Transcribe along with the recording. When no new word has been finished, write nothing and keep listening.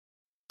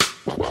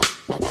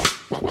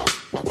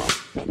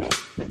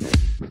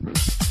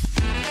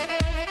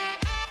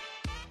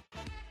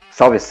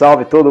Salve,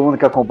 salve todo mundo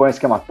que acompanha o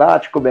Esquema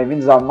Tático,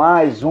 bem-vindos a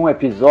mais um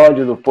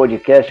episódio do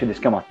podcast do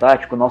Esquema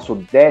Tático, nosso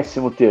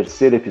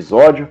 13º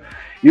episódio,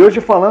 e hoje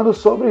falando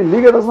sobre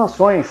Liga das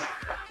Nações,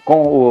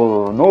 com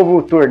o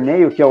novo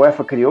torneio que a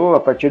UEFA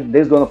criou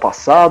desde o ano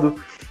passado,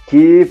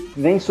 que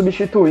vem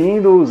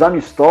substituindo os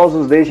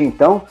amistosos desde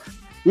então,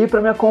 e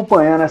para me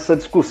acompanhar nessa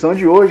discussão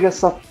de hoje,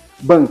 essa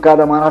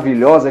bancada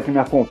maravilhosa que me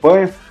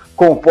acompanha,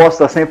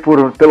 composta sempre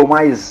pelo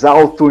mais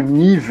alto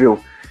nível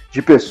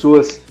de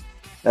pessoas,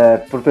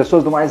 por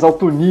pessoas do mais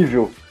alto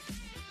nível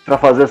para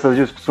fazer essas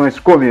discussões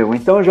comigo.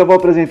 Então eu já vou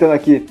apresentando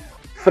aqui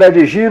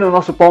Frederico Higino,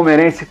 nosso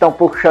palmeirense que está um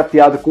pouco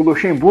chateado com o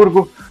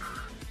Luxemburgo,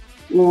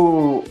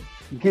 o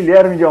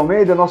Guilherme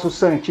Almeida, nosso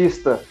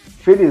santista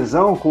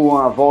felizão com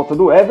a volta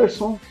do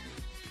Everson,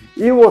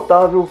 e o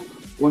Othavio,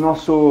 o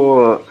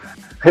nosso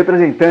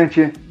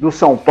representante do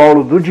São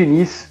Paulo, do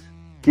Diniz,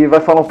 que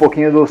vai falar um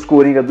pouquinho dos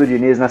Coringa do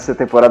Diniz nessa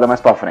temporada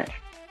mais para frente.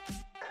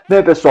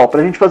 Bem, pessoal,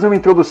 para a gente fazer uma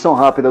introdução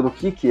rápida do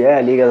que é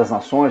a Liga das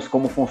Nações,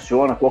 como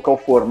funciona, qual que é o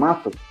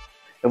formato,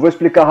 eu vou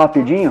explicar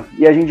rapidinho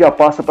e a gente já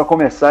passa para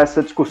começar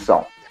essa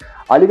discussão.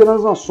 A Liga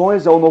das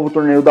Nações é o novo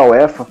torneio da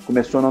UEFA,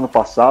 começou no ano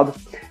passado.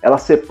 Ela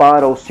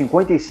separa os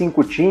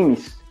 55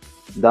 times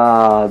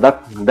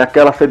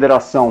daquela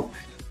federação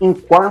em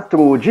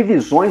 4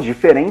 divisões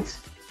diferentes,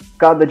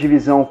 cada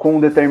divisão com um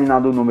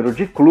determinado número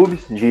de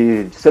clubes,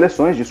 de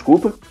seleções,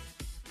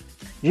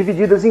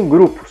 divididas em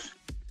grupos.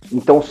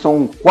 Então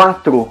são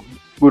 4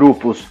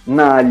 grupos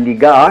na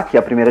Liga A, que é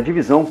a primeira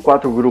divisão,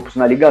 4 grupos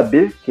na Liga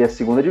B, que é a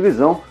segunda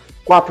divisão,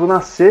 4 na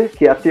C,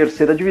 que é a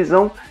terceira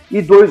divisão,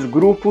 e 2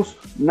 grupos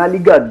na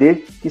Liga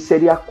D, que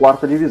seria a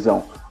quarta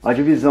divisão. A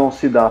divisão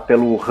se dá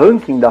pelo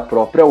ranking da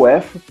própria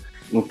UEFA,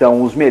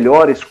 então os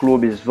melhores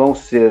clubes vão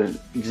ser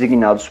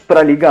designados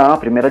para a Liga A,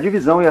 primeira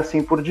divisão, e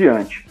assim por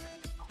diante.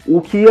 O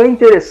que é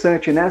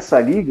interessante nessa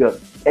liga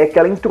é que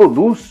ela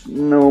introduz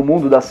no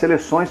mundo das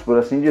seleções, por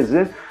assim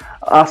dizer,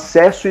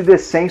 acesso e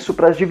descenso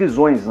para as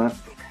divisões, né?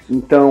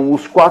 Então,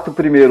 os 4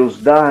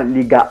 primeiros da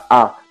Liga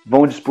A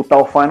vão disputar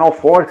o Final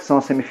Four, que são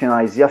as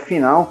semifinais e a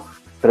final,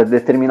 para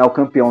determinar o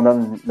campeão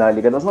da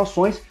Liga das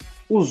Nações.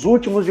 Os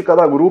últimos de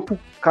cada grupo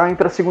caem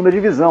para a segunda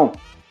divisão.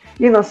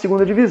 E na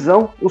segunda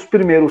divisão, os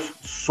primeiros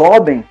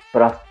sobem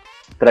para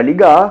a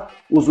Liga A,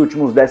 os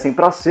últimos descem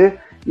para a C,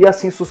 e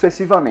assim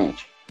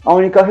sucessivamente. A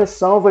única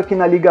ressalva é que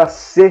na Liga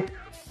C,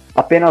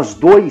 apenas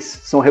 2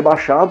 são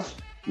rebaixados.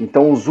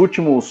 Então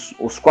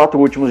os 4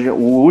 últimos, o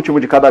último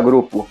de cada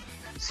grupo,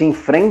 se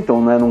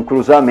enfrentam, né, num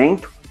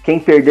cruzamento. Quem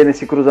perder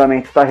nesse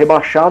cruzamento está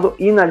rebaixado.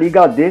 E na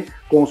Liga D,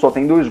 como só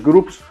tem 2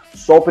 grupos,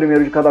 só o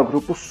primeiro de cada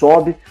grupo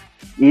sobe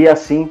e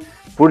assim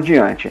por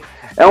diante.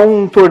 É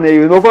um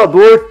torneio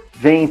inovador,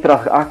 vem para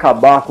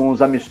acabar com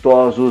os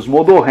amistosos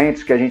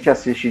modorrentos que a gente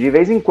assiste de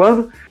vez em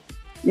quando.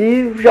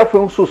 E já foi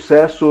um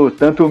sucesso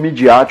tanto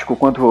midiático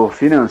quanto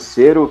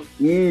financeiro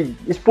e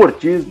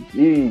esportivo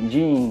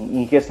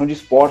em questão de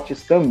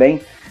esportes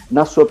também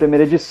na sua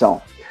primeira edição.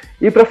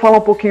 E para falar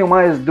um pouquinho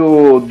mais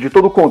de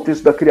todo o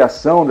contexto da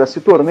criação desse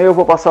torneio, eu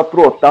vou passar para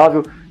o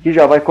Othavio, que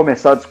já vai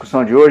começar a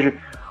discussão de hoje.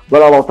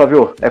 Bora lá,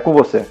 Othavio, é com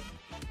você.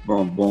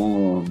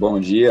 Bom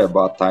dia,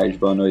 boa tarde,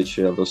 boa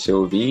noite a você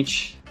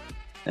ouvinte.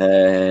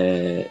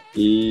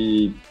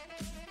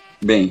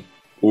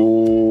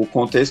 O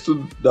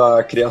contexto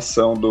da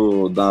criação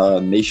da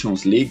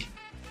Nations League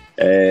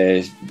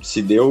se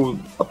deu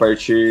a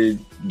partir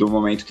do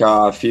momento que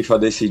a FIFA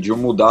decidiu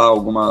mudar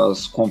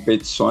algumas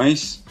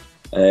competições,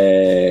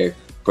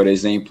 por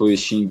exemplo,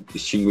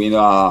 extinguindo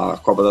a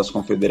Copa das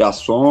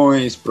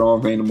Confederações,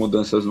 promovendo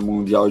mudanças no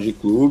Mundial de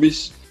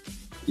Clubes.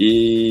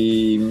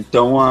 E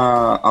então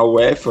a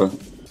UEFA,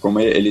 como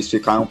eles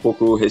ficaram um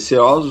pouco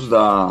receosos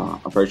a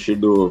partir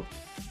do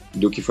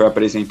que foi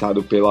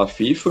apresentado pela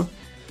FIFA,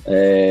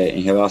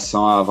 em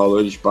relação a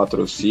valores de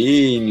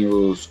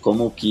patrocínios,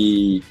 como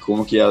que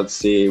ia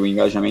ser o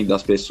engajamento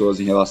das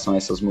pessoas em relação a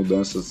essas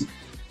mudanças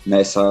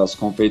nessas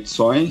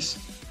competições.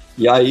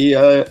 E aí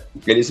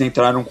eles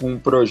entraram com um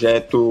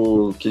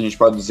projeto que a gente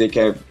pode dizer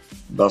que é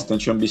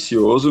bastante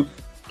ambicioso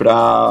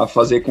para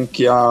fazer com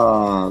que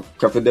a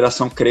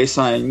federação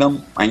cresça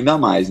ainda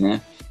mais, né?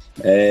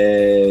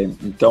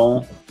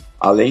 Então,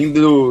 além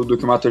do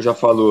que o Matheus já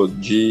falou,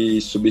 de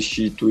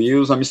substituir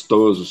os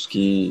amistosos,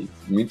 que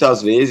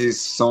muitas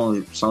vezes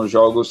são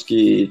jogos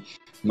que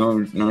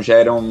não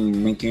geram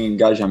muito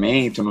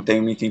engajamento, não tem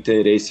muito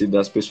interesse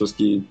das pessoas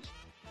que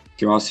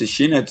vão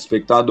assistir, né, dos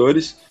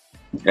espectadores,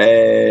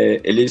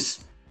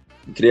 eles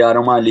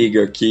criaram uma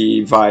liga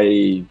que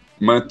vai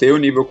manter o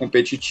nível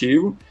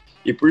competitivo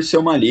e, por ser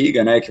uma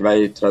liga, né, que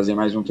vai trazer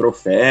mais um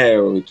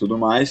troféu e tudo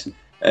mais,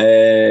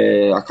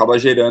 acaba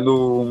gerando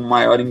um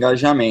maior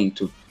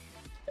engajamento.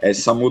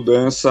 Essa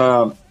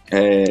mudança,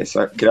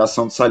 essa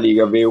criação dessa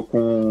liga veio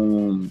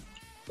com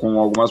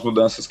algumas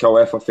mudanças que a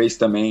UEFA fez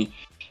também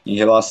em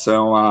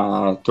relação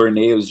a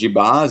torneios de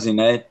base,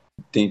 né,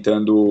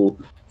 tentando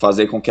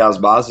fazer com que as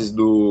bases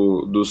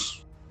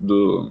nos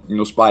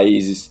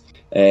países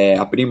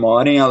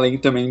aprimorem, além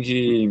também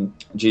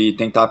de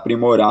tentar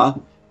aprimorar,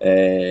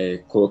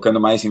 colocando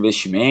mais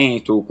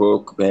investimento,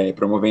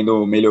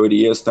 promovendo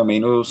melhorias também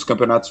nos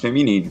campeonatos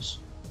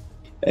femininos.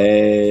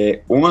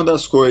 Uma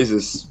das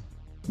coisas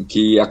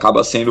que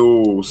acaba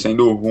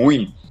sendo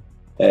ruim,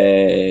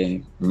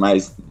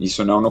 mas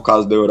isso não no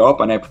caso da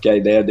Europa, né, porque a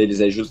ideia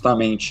deles é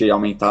justamente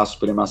aumentar a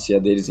supremacia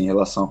deles em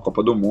relação à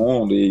Copa do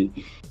Mundo e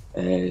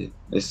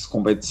essa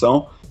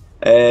competição,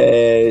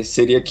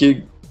 seria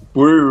que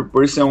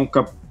por ser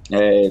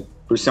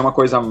uma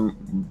coisa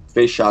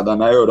fechada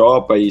na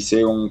Europa e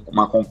ser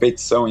uma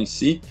competição em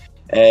si,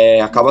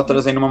 acaba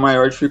trazendo uma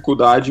maior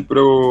dificuldade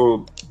para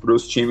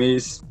os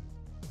times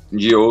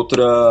de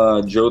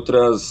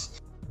outros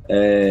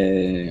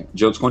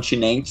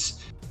continentes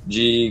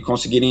de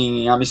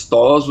conseguirem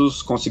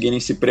amistosos,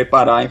 conseguirem se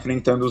preparar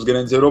enfrentando os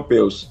grandes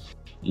europeus.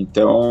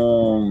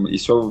 Então,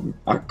 isso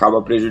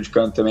acaba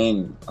prejudicando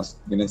também as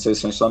grandes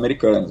seleções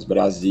sul-americanas,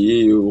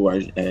 Brasil,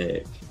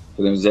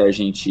 podemos dizer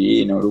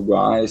Argentina,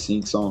 Uruguai,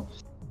 assim, que são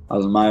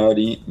as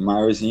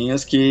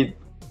maiorzinhas que,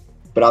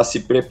 para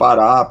se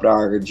preparar,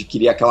 para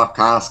adquirir aquela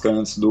casca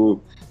antes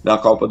da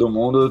Copa do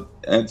Mundo,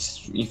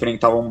 antes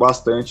enfrentavam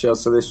bastante as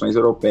seleções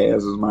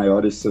europeias, as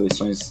maiores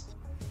seleções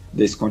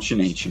desse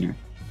continente, né?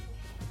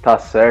 Tá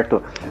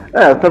certo.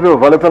 Othavio,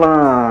 valeu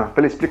pela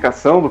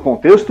explicação do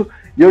contexto,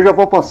 e eu já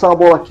vou passar a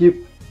bola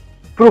aqui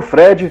pro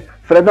Fred.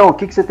 Fredão, o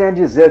que você tem a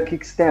dizer, o que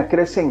você tem a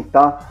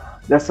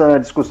acrescentar dessa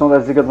discussão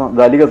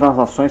da Liga das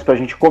Nações para a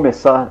gente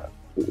começar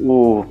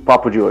o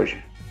papo de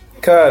hoje?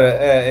 Cara,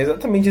 é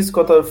exatamente isso que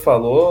o Otávio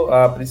falou.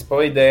 A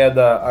principal ideia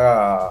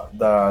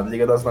da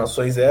Liga das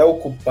Nações é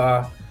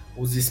ocupar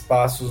os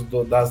espaços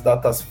das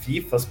datas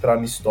FIFA para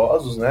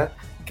amistosos, né?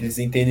 Que eles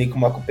entendem que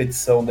uma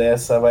competição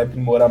dessa vai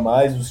aprimorar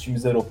mais os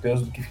times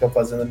europeus do que ficar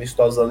fazendo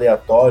amistosos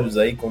aleatórios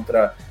aí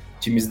contra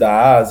times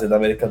da Ásia, da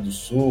América do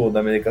Sul, da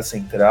América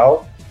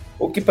Central.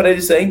 O que para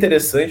eles é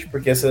interessante,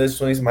 porque as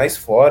seleções mais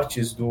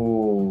fortes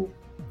do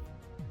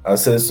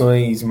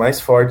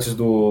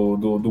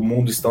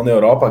mundo estão na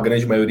Europa, a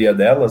grande maioria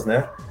delas,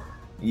 né?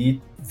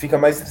 E fica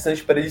mais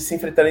interessante para eles se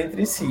enfrentarem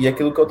entre si. E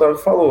aquilo que o Otávio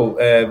falou,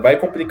 vai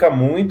complicar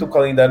muito o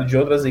calendário de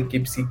outras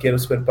equipes que queiram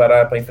se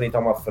preparar para enfrentar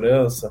uma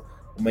França,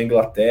 uma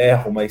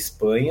Inglaterra, uma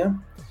Espanha.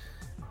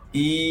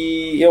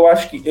 E eu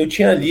acho que eu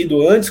tinha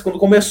lido antes, quando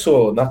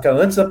começou,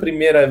 antes da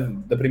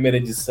primeira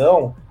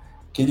edição,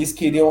 que eles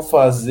queriam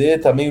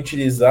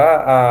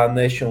utilizar a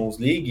Nations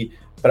League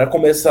para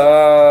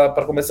começar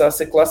a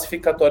ser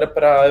classificatória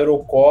para a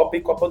Eurocopa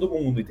e Copa do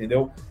Mundo,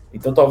 entendeu?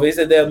 Então talvez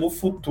a ideia no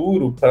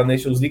futuro para a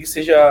Nations League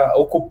seja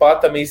ocupar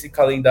também esse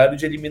calendário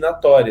de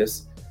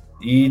eliminatórias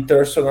e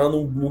transformar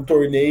num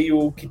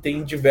torneio que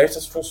tem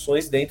diversas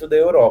funções dentro da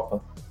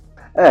Europa.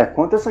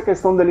 Quanto a essa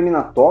questão da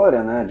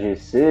eliminatória, né, de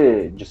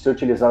ser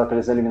utilizada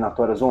pelas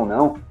eliminatórias ou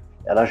não,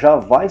 ela já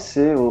vai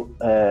ser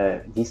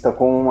vista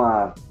como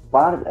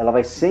ela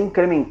vai ser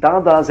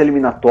incrementada às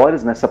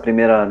eliminatórias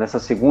nessa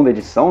segunda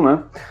edição,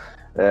 né?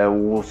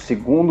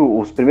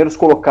 Os primeiros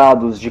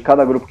colocados de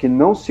cada grupo que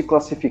não se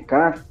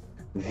classificar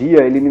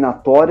via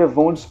eliminatória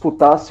vão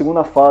disputar a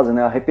segunda fase,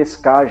 né? A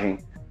repescagem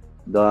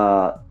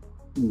para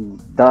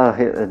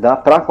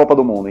a Copa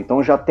do Mundo.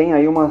 Então já tem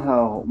aí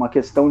uma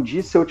questão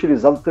de ser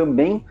utilizado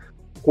também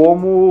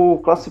como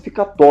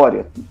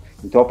classificatória.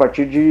 Então a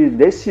partir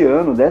desse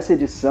ano, dessa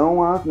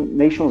edição, a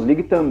Nations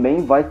League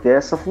também vai ter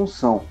essa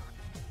função.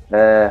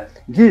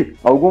 Gui,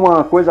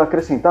 alguma coisa a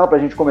acrescentar para a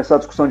gente começar a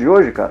discussão de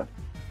hoje, cara?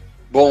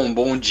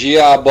 Bom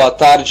dia, boa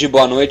tarde,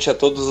 boa noite a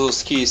todos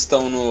os que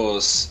estão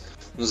nos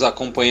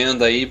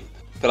acompanhando aí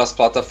pelas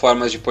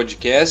plataformas de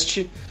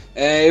podcast.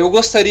 Eu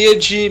gostaria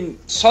de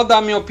só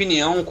dar minha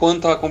opinião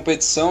quanto à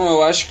competição.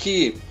 Eu acho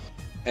que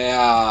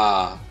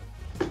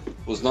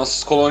os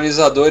nossos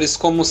colonizadores,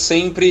 como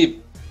sempre,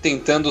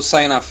 tentando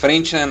sair na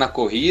frente, né, na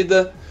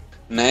corrida,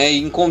 né, e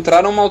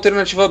encontraram uma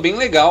alternativa bem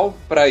legal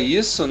para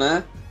isso,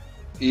 né?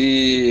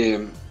 E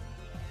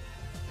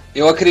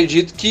eu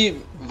acredito que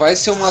vai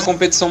ser uma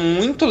competição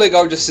muito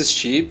legal de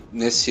assistir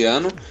nesse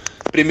ano.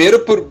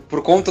 Primeiro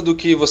por conta do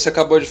que você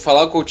acabou de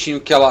falar,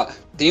 Coutinho, que ela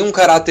tem um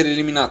caráter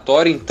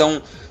eliminatório,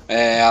 então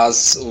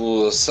as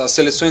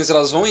seleções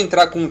elas vão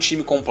entrar com um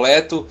time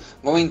completo,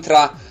 vão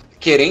entrar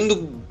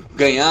querendo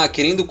ganhar,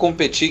 querendo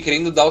competir,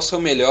 querendo dar o seu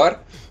melhor,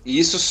 e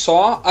isso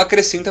só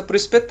acrescenta para o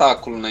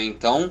espetáculo, né?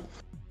 Então,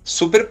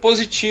 super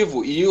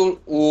positivo. E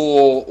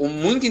o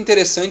muito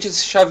interessante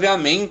esse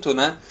chaveamento,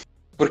 né?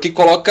 Porque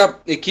coloca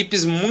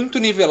equipes muito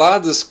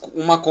niveladas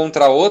uma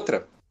contra a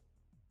outra,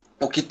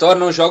 o que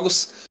torna os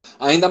jogos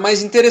ainda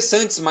mais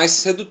interessantes, mais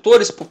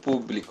sedutores para o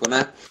público,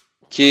 né?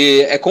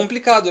 Que é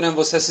complicado, né?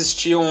 Você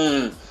assistir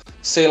um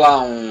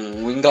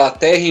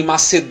Inglaterra e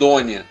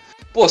Macedônia.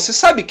 Pô, você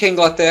sabe que a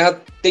Inglaterra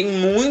tem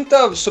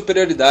muita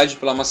superioridade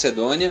pela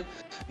Macedônia,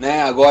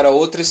 né? Agora,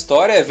 outra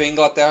história é ver a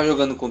Inglaterra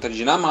jogando contra a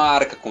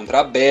Dinamarca, contra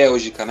a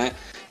Bélgica, né?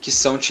 Que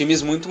são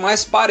times muito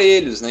mais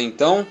parelhos, né?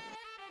 Então,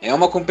 é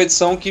uma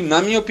competição que,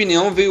 na minha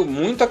opinião, veio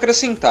muito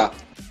acrescentar.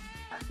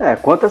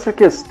 Quanto a essa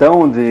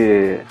questão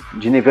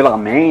de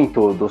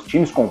nivelamento dos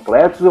times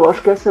completos, eu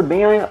acho que essa é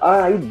bem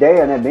a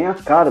ideia, né? Bem a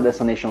cara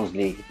dessa Nations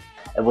League.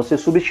 É você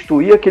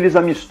substituir aqueles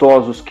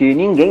amistosos que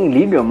ninguém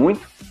liga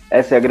muito,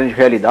 essa é a grande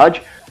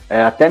realidade.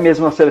 Até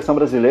mesmo na seleção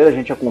brasileira a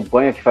gente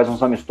acompanha que faz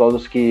uns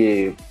amistosos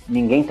que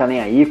ninguém tá nem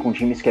aí, com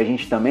times que a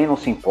gente também não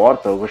se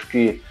importa. Eu acho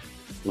que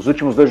os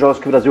últimos 2 jogos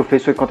que o Brasil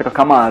fez foi contra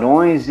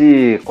Camarões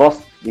e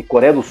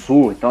Coreia do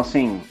Sul. Então,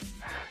 assim,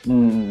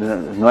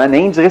 não é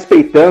nem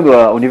desrespeitando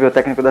o nível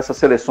técnico dessas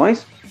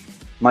seleções,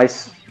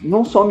 mas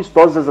não são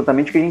amistosos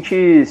exatamente que a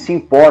gente se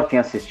importa em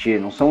assistir.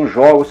 Não são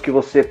jogos que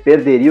você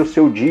perderia o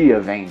seu dia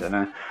vendo,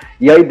 né?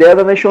 E a ideia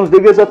da Nations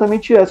League é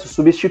exatamente essa,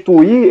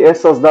 substituir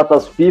essas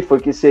datas FIFA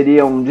que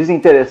seriam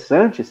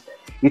desinteressantes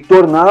e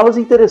torná-las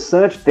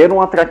interessantes, ter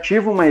um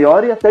atrativo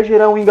maior e até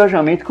gerar um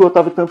engajamento que o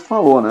Otávio tanto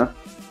falou, né?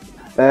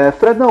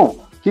 Fredão,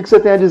 o que você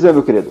tem a dizer,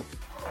 meu querido?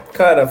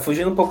 Cara,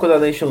 fugindo um pouco da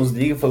Nations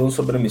League, falando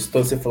sobre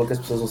amistoso, você falou que as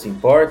pessoas não se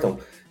importam.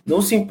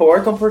 Não se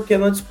importam porque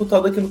não é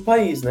disputado aqui no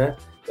país, né?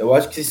 Eu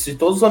acho que se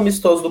todos os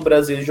amistosos do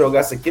Brasil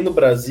jogassem aqui no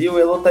Brasil,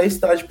 ia lotar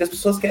estádio, porque as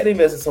pessoas querem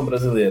ver a seleção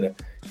brasileira.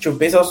 Tipo,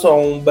 pensa só,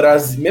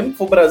 mesmo que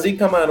for Brasil e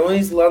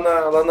Camarões lá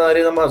na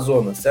Arena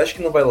Amazonas, você acha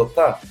que não vai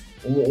lotar?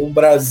 Um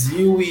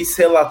Brasil e,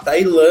 sei lá,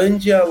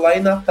 Tailândia lá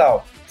em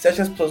Natal. Você acha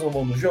que as pessoas não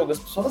vão no jogo? As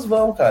pessoas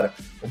vão, cara.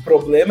 O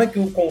problema é que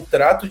o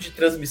contrato de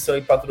transmissão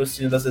e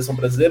patrocínio da seleção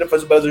brasileira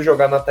faz o Brasil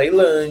jogar na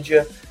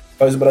Tailândia,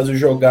 faz o Brasil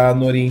jogar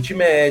no Oriente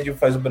Médio,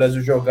 faz o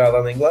Brasil jogar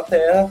lá na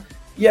Inglaterra,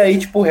 e aí,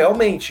 tipo,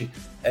 realmente,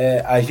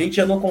 a gente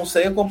já não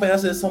consegue acompanhar a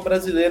seleção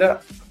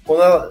brasileira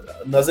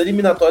nas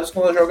eliminatórias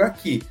quando ela joga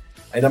aqui.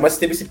 Ainda mais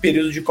que teve esse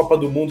período de Copa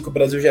do Mundo que o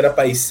Brasil já era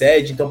país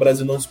sede, então o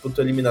Brasil não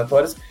disputou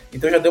eliminatórias,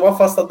 então já deu uma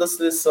afastada da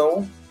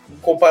seleção em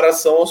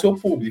comparação ao seu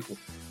público.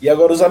 E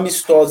agora os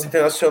amistosos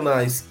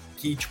internacionais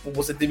que tipo,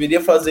 você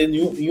deveria fazer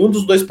em um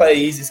dos 2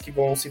 países que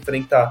vão se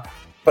enfrentar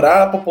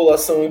para a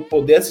população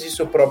poder assistir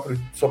sua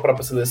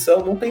própria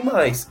seleção, não tem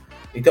mais.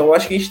 Então eu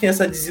acho que a gente tem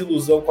essa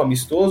desilusão com o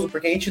amistoso,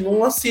 porque a gente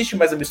não assiste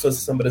mais amistoso da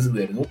seleção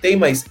brasileira. Não tem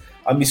mais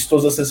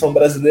amistoso da seleção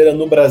brasileira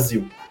no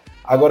Brasil.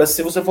 Agora,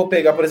 se você for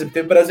pegar, por exemplo,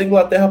 teve Brasil e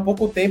Inglaterra há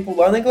pouco tempo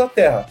lá na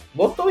Inglaterra.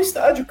 Lotou o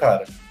estádio,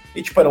 cara.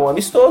 E tipo, era um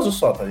amistoso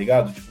só, tá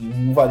ligado? Tipo,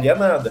 não valia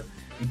nada.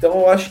 Então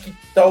eu acho que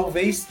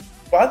talvez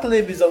a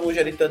televisão não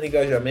gere tanto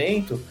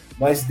engajamento,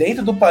 mas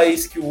dentro do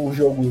país que o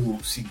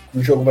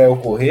jogo vai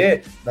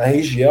ocorrer, na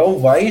região,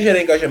 vai gerar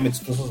engajamento,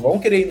 as pessoas vão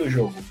querer ir no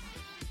jogo.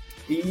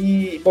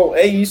 E, bom,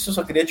 é isso,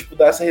 só queria tipo,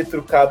 dar essa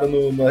retrucada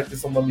na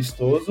questão do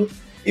amistoso,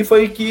 e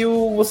foi que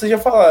vocês já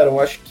falaram,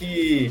 acho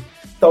que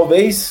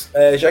talvez,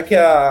 já que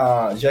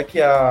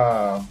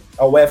a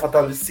UEFA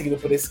está seguindo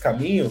por esse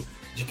caminho,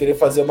 de querer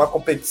fazer uma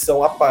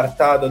competição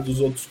apartada dos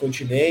outros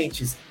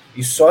continentes,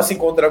 e só se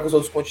encontrar com os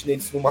outros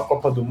continentes numa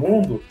Copa do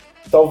Mundo,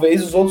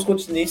 talvez os outros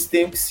continentes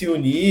tenham que se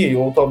unir,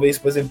 ou talvez,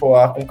 por exemplo,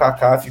 a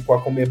CONCACAF com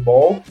a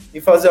Conmebol, e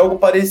fazer algo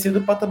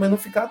parecido para também não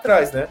ficar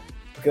atrás, né?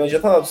 Porque não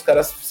adianta nada os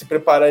caras se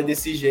prepararem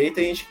desse jeito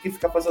e a gente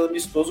ficar fazendo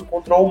amistoso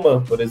contra o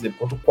Oman, por exemplo,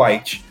 contra o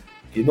Kuwait.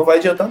 E não vai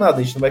adiantar nada,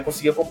 a gente não vai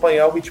conseguir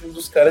acompanhar o ritmo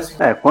dos caras.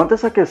 Quanto a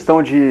essa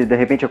questão de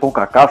repente, a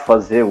CONCACAF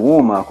fazer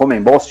a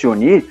Conmebol se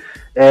unir,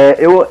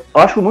 eu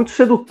acho muito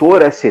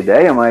sedutora essa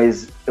ideia,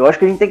 mas eu acho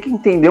que a gente tem que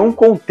entender um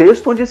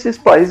contexto onde esses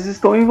países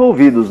estão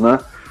envolvidos, né?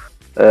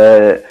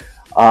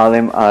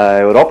 A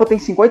Europa tem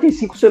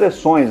 55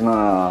 seleções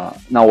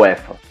na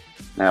UEFA,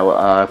 né?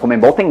 A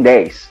Conmebol tem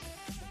 10.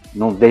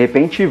 Não, de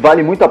repente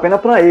vale muito a pena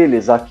para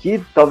eles. Aqui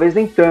talvez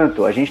nem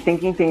tanto. A gente tem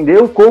que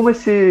entender como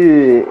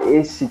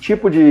esse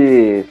tipo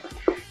de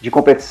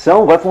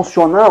competição vai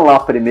funcionar lá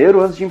primeiro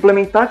antes de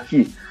implementar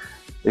aqui.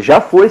 Já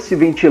foi se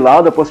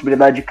ventilado a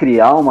possibilidade de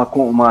criar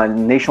uma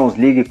Nations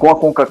League com a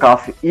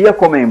CONCACAF e a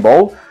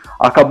Conmebol.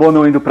 Acabou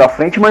não indo para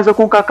frente, mas a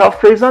CONCACAF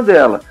fez a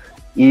dela.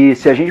 E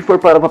se a gente for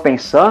parar para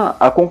pensar,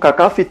 a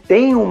CONCACAF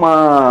tem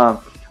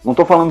uma... Não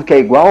estou falando que é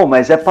igual,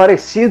 mas é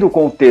parecido o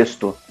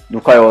contexto do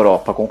que a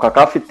Europa. A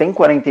CONCACAF tem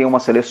 41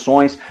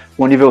 seleções,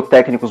 com nível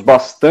técnicos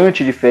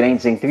bastante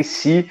diferentes entre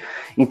si,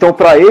 então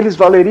para eles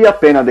valeria a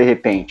pena de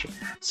repente.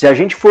 Se a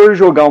gente for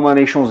jogar uma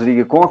Nations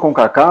League com a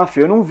CONCACAF,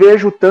 eu não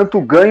vejo tanto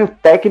ganho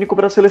técnico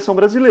para a seleção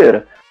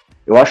brasileira.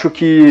 Eu acho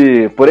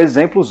que, por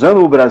exemplo,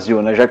 usando o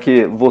Brasil, né, já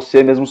que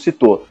você mesmo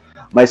citou,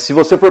 mas se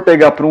você for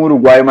pegar para um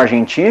Uruguai e uma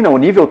Argentina, o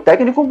nível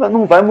técnico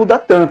não vai mudar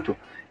tanto.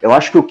 Eu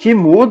acho que o que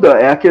muda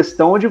é a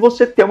questão de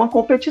você ter uma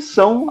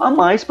competição a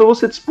mais para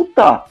você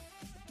disputar.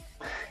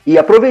 E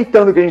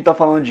aproveitando que a gente está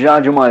falando já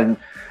de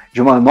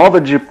uma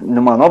nova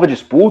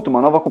disputa,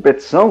 uma nova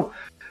competição,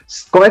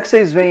 como é que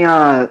vocês veem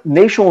a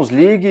Nations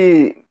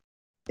League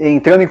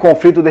entrando em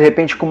conflito de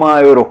repente com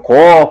uma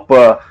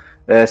Eurocopa?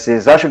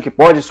 Vocês acham que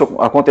pode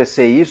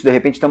acontecer isso? De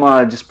repente tem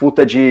uma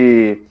disputa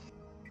de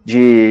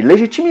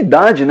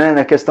legitimidade, né,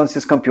 na questão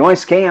desses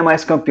campeões? Quem é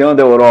mais campeão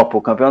da Europa?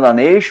 O campeão da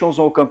Nations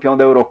ou o campeão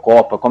da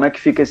Eurocopa? Como é que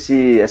fica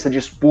essa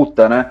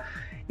disputa, né,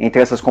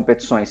 entre essas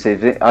competições?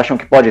 Vocês acham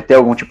que pode ter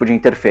algum tipo de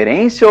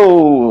interferência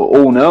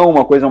ou não?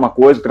 Uma coisa é uma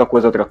coisa, outra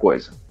coisa é outra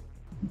coisa?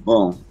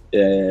 Bom,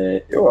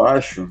 eu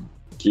acho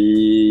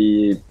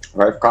que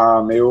vai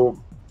ficar meio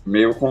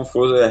meio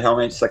confuso é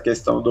realmente essa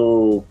questão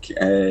do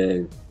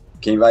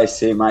quem vai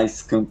ser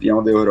mais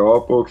campeão da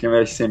Europa ou quem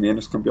vai ser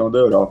menos campeão da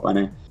Europa,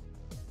 né?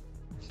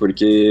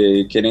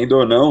 Porque, querendo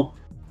ou não,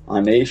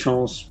 a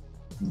Nations,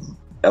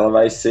 ela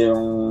vai ser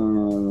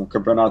um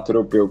campeonato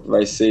europeu que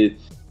vai ser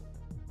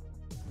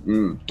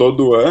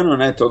todo ano,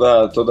 né?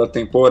 Toda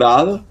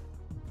temporada,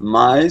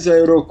 mas a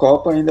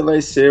Eurocopa ainda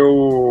vai ser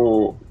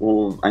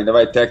ainda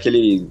vai ter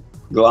aquele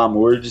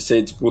glamour de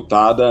ser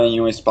disputada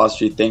em um espaço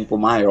de tempo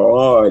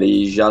maior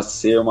e já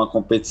ser uma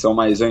competição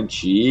mais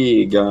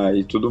antiga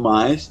e tudo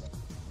mais.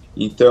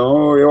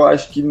 Então eu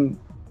acho que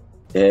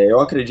eu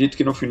acredito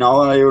que no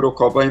final a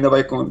Eurocopa ainda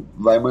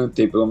vai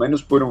manter, pelo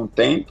menos por um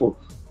tempo,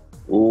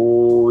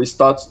 o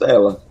status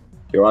dela.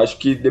 Eu acho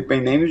que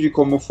dependendo de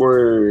como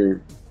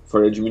for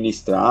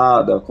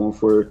administrada, como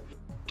for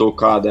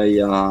tocada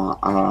aí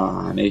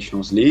a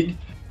Nations League,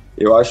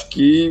 eu acho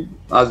que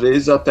às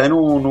vezes até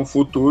no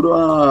futuro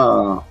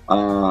a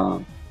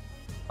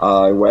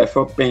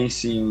UEFA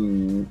pense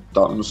em,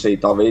 não sei,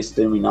 talvez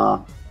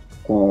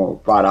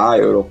parar a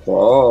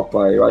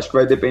Eurocopa. Eu acho que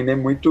vai depender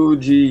muito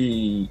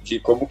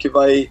de como que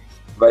vai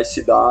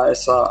se dar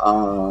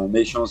a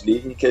Nations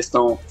League em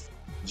questão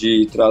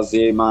de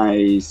trazer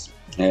mais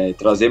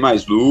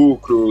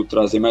lucro,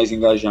 trazer mais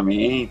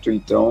engajamento.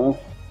 Então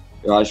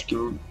eu acho que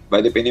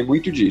vai depender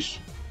muito disso.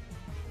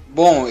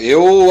 Bom,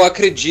 eu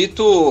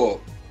acredito,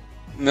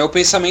 meu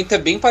pensamento é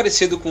bem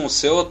parecido com o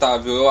seu,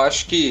 Otávio. Eu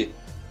acho que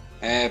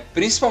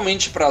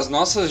principalmente para as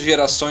nossas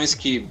gerações,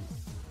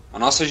 a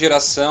nossa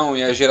geração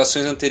e as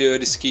gerações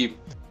anteriores que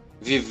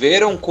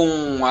viveram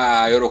com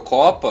a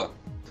Eurocopa,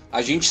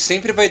 a gente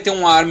sempre vai ter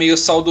um ar meio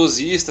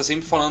saudosista,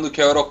 sempre falando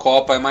que a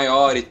Eurocopa é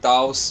maior e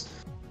tal.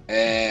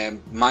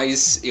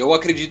 Mas eu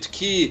acredito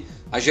que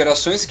as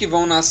gerações que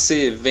vão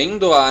nascer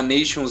vendo a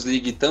Nations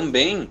League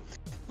também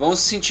vão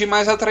se sentir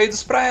mais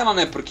atraídos para ela,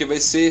 né? Porque vai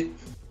ser,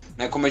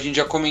 né, como a gente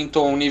já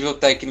comentou, um nível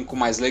técnico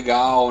mais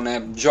legal,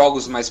 né?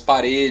 Jogos mais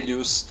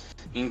parelhos.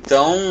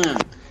 Então,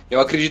 eu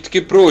acredito que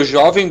pro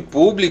jovem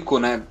público,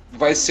 né,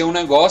 vai ser um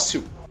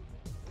negócio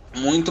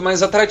muito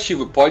mais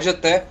atrativo. Pode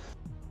até,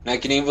 né,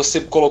 que nem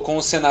você colocou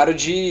um cenário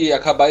de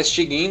acabar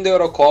extinguindo a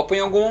Eurocopa em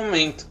algum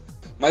momento.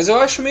 Mas eu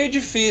acho meio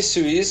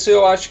difícil isso.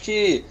 Eu acho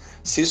que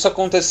se isso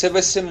acontecer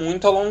vai ser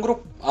muito a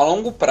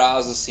longo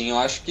prazo, assim. Eu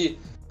acho que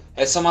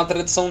essa é uma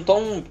tradição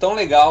tão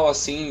legal,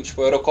 assim.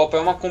 Tipo, a Eurocopa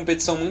é uma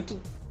competição muito,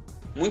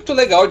 muito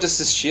legal de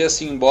assistir,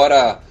 assim,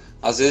 embora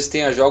às vezes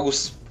tenha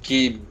jogos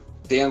que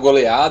tenha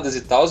goleadas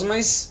e tal,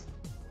 mas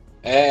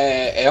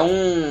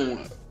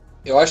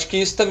eu acho que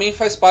isso também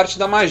faz parte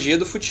da magia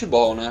do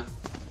futebol, né?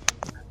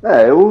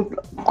 Eu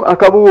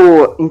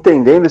acabo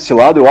entendendo esse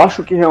lado. Eu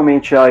acho que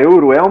realmente a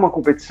Euro é uma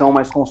competição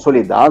mais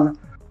consolidada,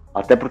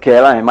 até porque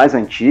ela é mais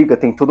antiga,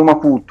 tem toda uma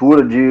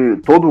cultura de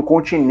todo o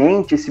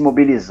continente se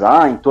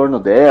mobilizar em torno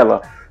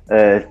dela,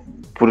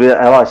 por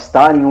ela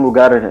estar em um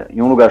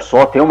lugar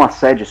só, ter uma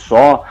sede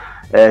só.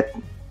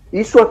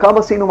 Isso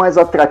acaba sendo mais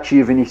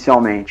atrativo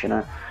inicialmente,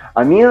 né?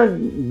 A minha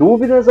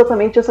dúvida é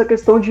exatamente essa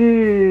questão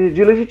de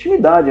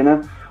legitimidade,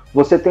 né?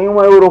 Você tem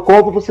uma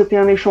Eurocopa, você tem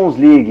a Nations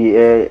League.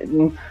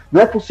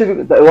 Não é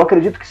possível, eu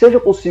acredito que seja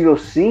possível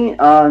sim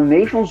a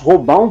Nations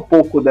roubar um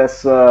pouco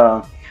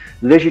dessa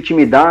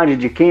legitimidade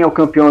de quem é o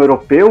campeão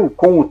europeu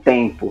com o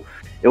tempo.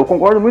 Eu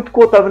concordo muito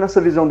com o Otávio nessa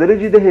visão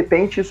dele de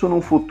repente isso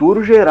no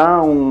futuro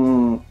gerar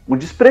um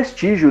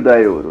desprestígio da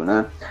Euro,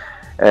 né?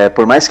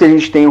 Por mais que a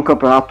gente tenha um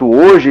campeonato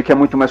hoje que é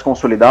muito mais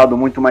consolidado,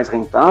 muito mais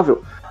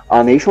rentável,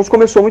 a Nations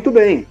começou muito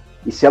bem.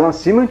 E se ela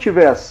se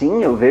mantiver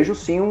assim, eu vejo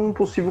sim um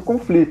possível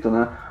conflito,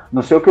 né?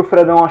 Não sei o que o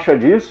Fredão acha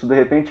disso, de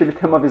repente ele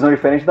tem uma visão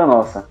diferente da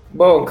nossa.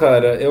 Bom,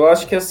 cara, eu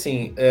acho que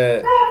assim,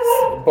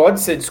 pode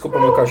ser, desculpa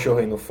meu cachorro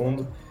aí no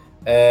fundo,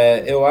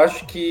 eu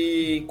acho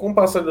que com o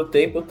passar do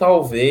tempo,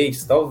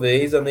 talvez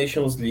a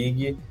Nations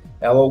League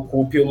ela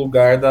ocupe o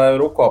lugar da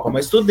Eurocopa,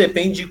 mas tudo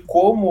depende de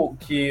como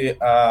que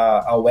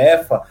a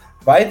UEFA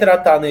vai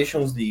tratar a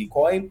Nations League,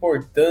 qual a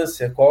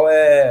importância, qual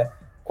é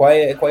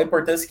a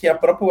importância que a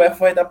própria UEFA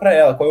vai dar para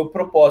ela, qual é o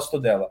propósito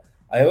dela.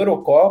 A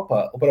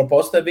Eurocopa, o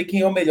propósito é ver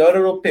quem é o melhor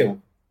europeu,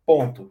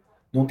 ponto.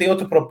 Não tem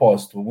outro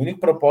propósito, o único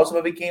propósito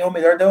é ver quem é o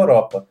melhor da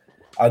Europa.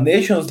 A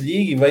Nations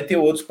League vai ter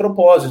outros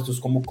propósitos,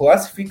 como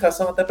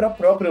classificação até para a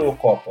própria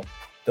Eurocopa.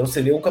 Então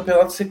seria um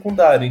campeonato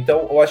secundário.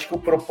 Então eu acho que o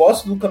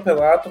propósito do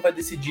campeonato vai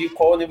decidir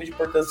qual é o nível de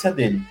importância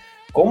dele.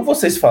 Como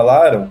vocês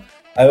falaram,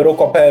 a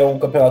Eurocopa é um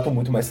campeonato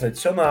muito mais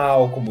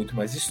tradicional, com muito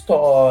mais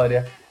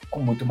história, com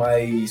muito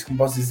mais, como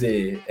posso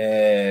dizer,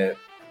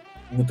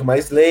 muito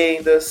mais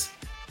lendas.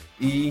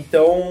 E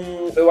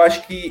então eu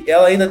acho que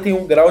ela ainda tem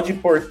um grau de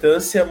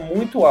importância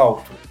muito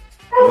alto.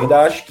 Eu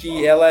ainda acho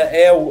que ela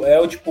é o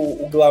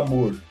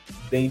glamour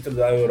dentro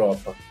da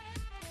Europa.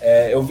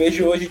 Eu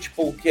vejo hoje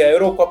que a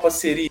Eurocopa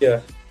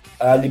seria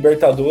a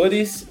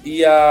Libertadores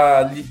e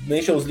a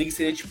Nations League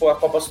seria a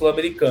Copa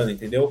Sul-Americana,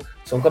 entendeu?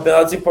 São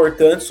campeonatos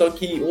importantes, só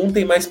que um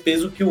tem mais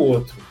peso que o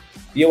outro.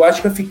 E eu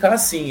acho que vai ficar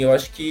assim. Eu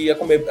acho que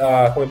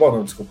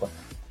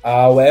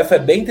a UEFA é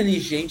bem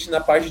inteligente na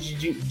parte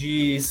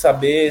de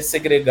saber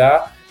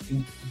segregar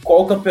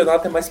qual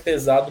campeonato é mais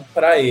pesado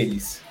para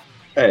eles.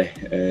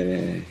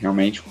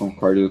 Realmente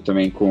concordo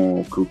também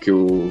com o que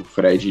o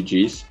Fred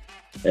diz.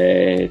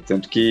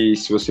 Tanto que,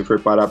 se você for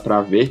parar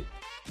para ver,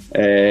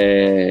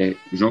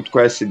 junto com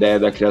essa ideia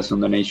da criação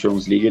da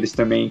Nations League, eles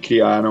também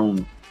tiveram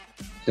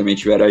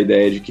a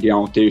ideia de criar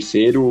um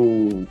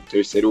terceiro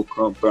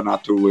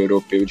campeonato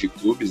europeu de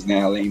clubes,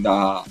 né, além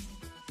da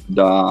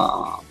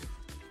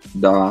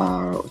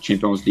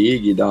Champions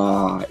League,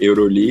 da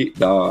Euroleague,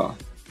 da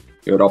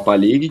Europa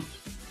League,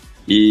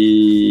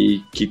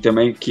 e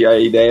que a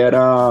ideia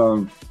era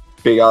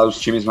pegar os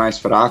times mais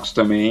fracos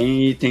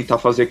também e tentar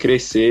fazer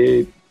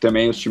crescer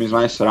também os times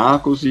mais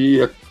fracos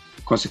e,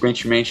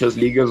 consequentemente, as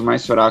ligas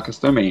mais fracas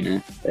também,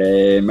 né?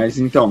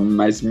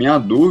 Mas minha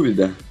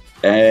dúvida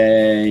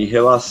é em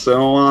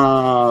relação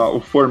ao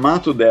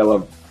formato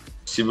dela.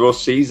 Se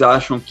vocês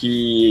acham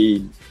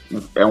que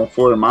é um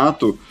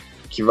formato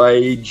que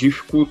vai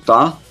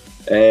dificultar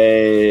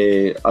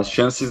as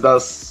chances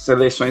das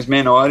seleções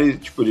menores,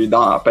 tipo, de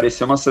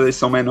aparecer uma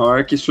seleção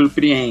menor que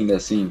surpreenda,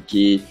 assim,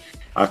 que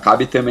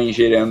acabe também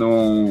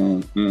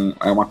gerando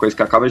é uma coisa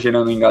que acaba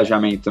gerando um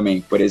engajamento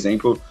também. Por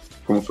exemplo,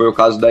 como foi o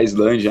caso da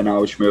Islândia na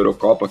última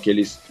Eurocopa, que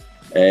eles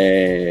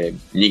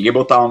ninguém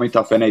botava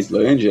muita fé na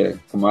Islândia,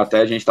 como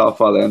até a gente estava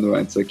falando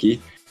antes aqui,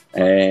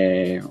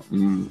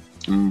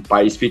 um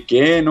país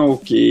pequeno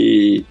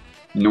que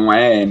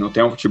não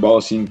tem um futebol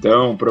assim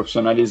tão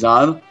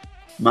profissionalizado,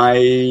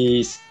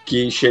 mas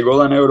que chegou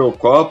lá na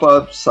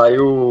Eurocopa,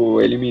 saiu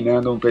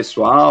eliminando um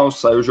pessoal,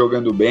 saiu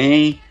jogando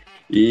bem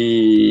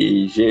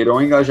e gerou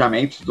um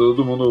engajamento.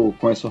 Todo mundo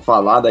começou a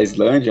falar da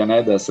Islândia,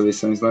 né, da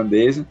seleção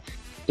islandesa.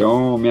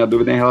 Então, minha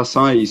dúvida é em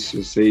relação a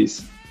isso.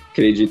 Vocês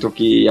acreditam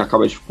que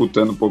acaba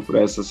dificultando um pouco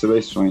para essas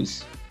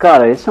seleções?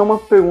 Cara, essa é uma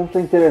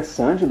pergunta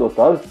interessante do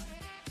Otávio.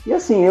 E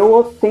assim,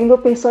 eu tendo a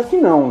pensar que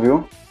não,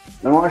 viu?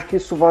 Eu não acho que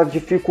isso vai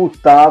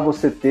dificultar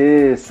você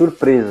ter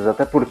surpresas,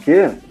 até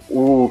porque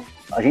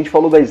a gente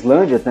falou da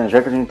Islândia, né?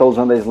 Já que a gente está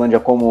usando a Islândia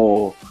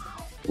como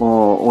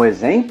um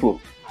exemplo,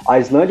 a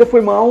Islândia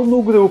foi mal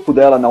no grupo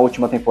dela na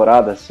última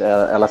temporada.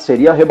 Ela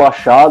seria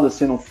rebaixada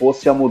se não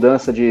fosse uma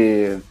mudança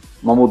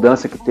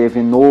que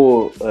teve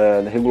no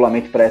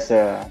regulamento para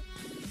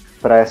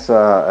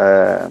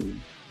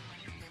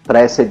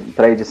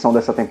a edição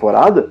dessa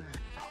temporada.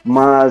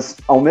 Mas,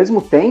 ao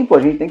mesmo tempo, a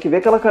gente tem que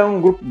ver que ela caiu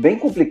num grupo bem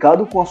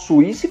complicado com a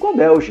Suíça e com a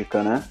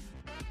Bélgica, né?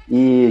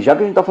 E já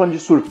que a gente tá falando de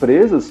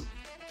surpresas,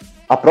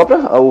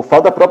 o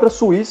fato da própria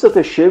Suíça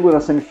ter chego na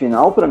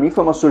semifinal, para mim,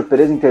 foi uma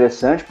surpresa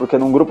interessante, porque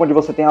num grupo onde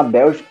você tem a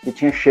Bélgica, que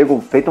tinha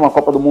feito uma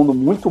Copa do Mundo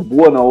muito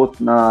boa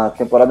na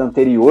temporada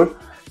anterior,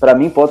 para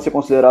mim pode ser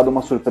considerado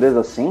uma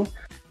surpresa sim.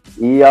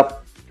 E a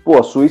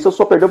Suíça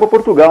só perdeu para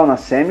Portugal na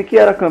semi, que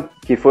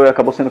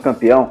acabou sendo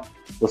campeão.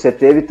 Você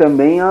teve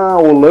também a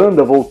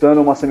Holanda voltando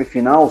a uma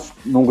semifinal,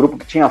 num grupo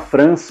que tinha a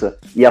França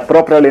e a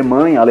própria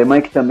Alemanha, a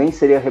Alemanha que também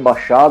seria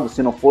rebaixado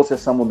se não fosse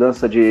essa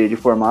mudança de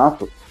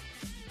formato.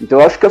 Então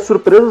eu acho que as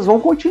surpresas vão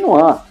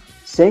continuar,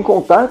 sem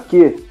contar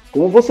que,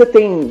 como você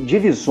tem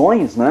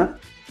divisões, né,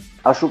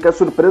 acho que as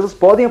surpresas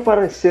podem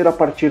aparecer a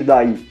partir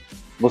daí.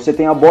 Você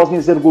tem a Bósnia e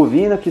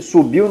Herzegovina, que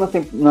subiu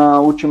na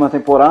última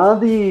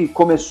temporada e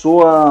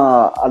começou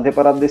a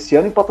temporada desse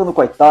ano empatando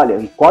com a Itália,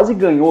 e quase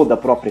ganhou da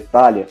própria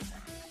Itália.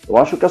 Eu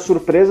acho que as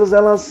surpresas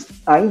elas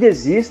ainda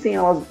existem,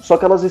 só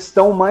que elas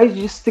estão mais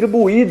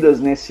distribuídas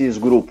nesses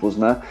grupos,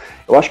 né?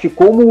 Eu acho que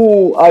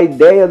como a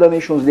ideia da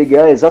Nations League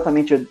é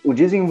exatamente o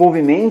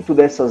desenvolvimento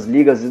dessas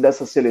ligas e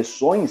dessas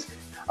seleções,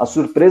 as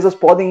surpresas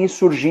podem ir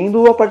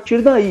surgindo a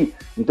partir daí.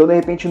 Então, de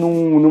repente,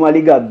 numa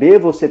Liga B,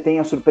 você tem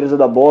a surpresa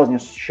da Bósnia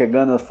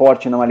chegando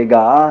forte numa Liga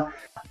A,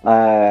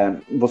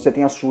 você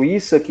tem a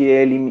Suíça que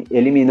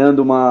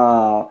eliminando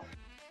uma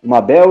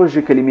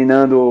Bélgica,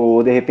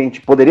 eliminando, de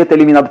repente, poderia ter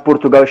eliminado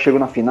Portugal e chegou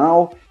na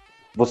final.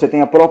 Você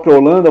tem a própria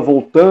Holanda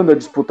voltando a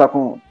disputar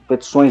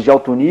competições de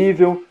alto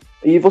nível.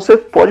 E você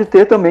pode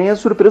ter também as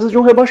surpresas de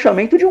um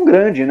rebaixamento de um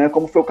grande, né?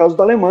 Como foi o caso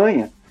da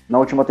Alemanha na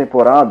última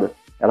temporada.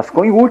 Ela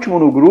ficou em último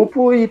no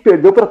grupo e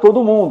perdeu para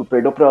todo mundo.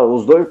 Perdeu para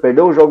os dois,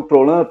 perdeu o jogo para a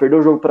Holanda, perdeu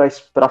o jogo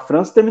para a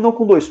França e terminou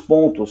com 2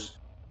 pontos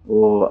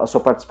a sua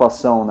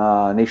participação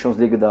na Nations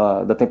League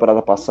da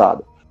temporada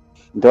passada.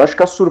 Então eu acho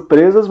que as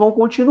surpresas vão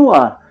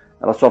continuar.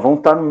 Elas só vão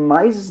estar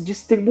mais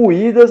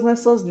distribuídas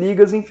nessas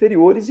ligas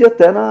inferiores e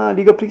até na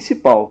liga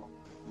principal.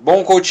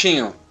 Bom,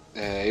 Coutinho,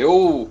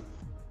 eu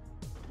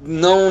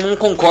não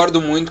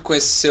concordo muito com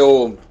esse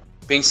seu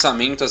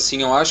pensamento,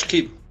 assim. Eu acho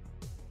que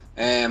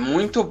é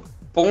muito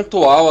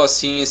pontual,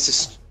 assim,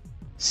 esses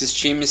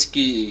times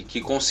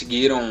que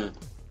conseguiram,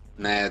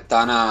 né,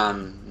 tá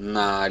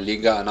na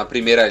liga, na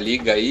primeira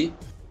liga aí,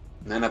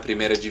 né, na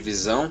primeira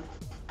divisão.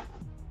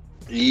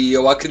 E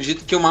eu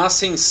acredito que uma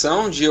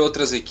ascensão de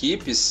outras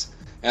equipes,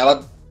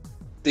 ela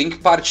tem que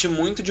partir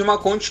muito de uma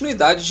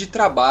continuidade de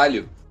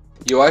trabalho.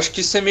 E eu acho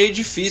que isso é meio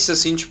difícil,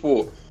 assim,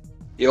 tipo,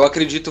 eu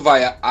acredito,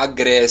 a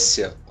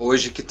Grécia,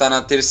 hoje que tá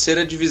na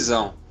terceira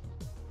divisão,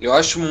 eu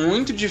acho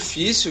muito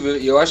difícil,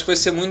 e eu acho que vai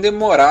ser muito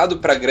demorado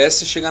pra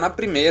Grécia chegar na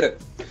primeira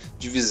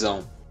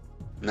divisão,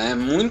 né?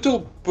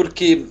 Muito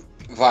porque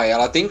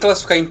Ela tem que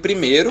classificar em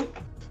primeiro,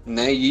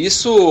 né? E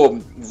isso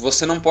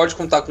você não pode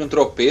contar com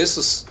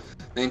tropeços,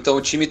 né? Então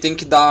o time tem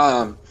que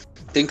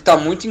estar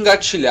muito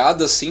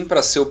engatilhado assim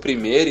para ser o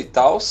primeiro e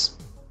tal.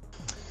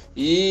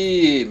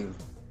 E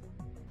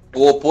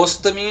o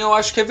oposto também eu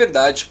acho que é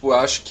verdade. Tipo, eu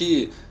acho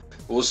que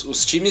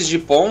os times de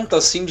ponta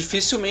assim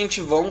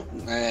dificilmente vão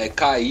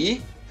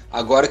cair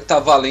agora que tá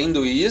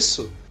valendo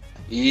isso.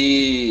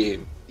 E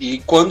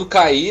quando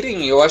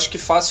caírem, eu acho que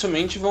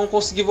facilmente vão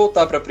conseguir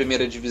voltar para a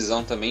primeira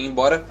divisão também,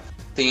 embora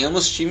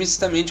tenhamos times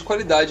também de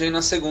qualidade aí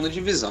na segunda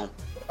divisão.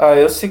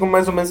 Eu sigo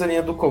mais ou menos a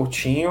linha do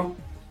Coutinho.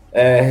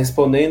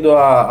 Respondendo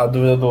a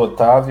dúvida do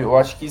Otávio, eu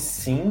acho que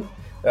sim.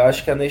 Eu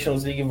acho que a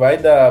Nations League vai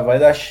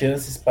dar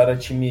chances para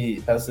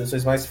as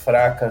seleções mais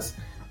fracas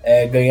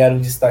ganhar um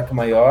destaque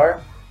maior.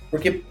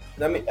 Porque,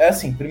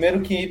 assim,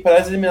 primeiro que para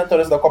as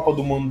eliminatórias da Copa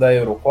do Mundo da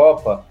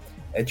Eurocopa,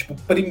 tipo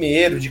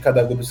primeiro de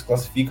cada grupo se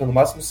classifica, no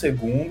máximo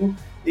segundo.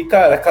 E,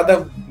 cara,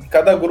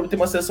 cada grupo tem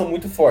uma seleção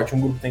muito forte.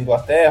 Um grupo tem a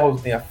Inglaterra,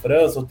 outro tem a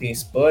França, outro tem a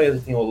Espanha,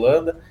 outro tem a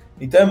Holanda.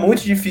 Então é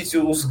muito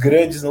difícil os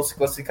grandes não se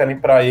classificarem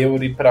para a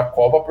Euro e para a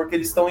Copa, porque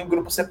eles estão em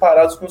grupos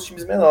separados com os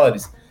times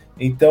menores.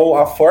 Então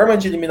a forma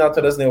de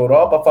eliminatórias na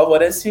Europa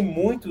favorece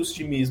muito os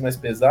times mais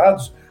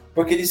pesados,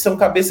 porque eles são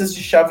cabeças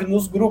de chave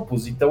nos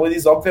grupos. Então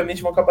eles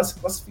obviamente vão acabar se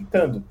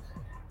classificando.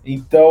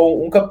 Então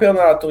um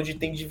campeonato onde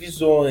tem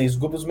divisões,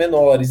 grupos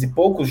menores e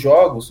poucos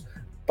jogos,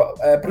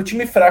 para o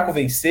time fraco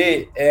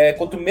vencer,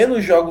 quanto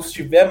menos jogos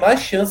tiver, mais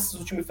chances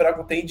o time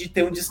fraco tem de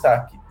ter um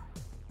destaque.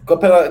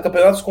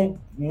 Campeonatos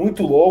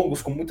muito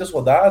longos, com muitas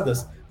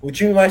rodadas, o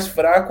time mais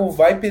fraco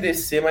vai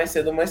perecer mais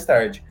cedo ou mais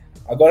tarde.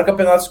 Agora,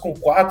 campeonatos com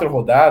 4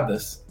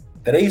 rodadas,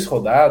 3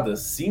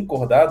 rodadas, 5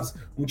 rodadas,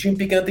 um time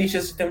pequeno tem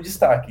chance de ter um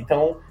destaque.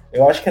 Então,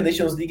 eu acho que a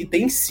Nations League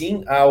tem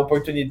sim a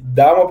oportunidade,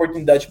 dá uma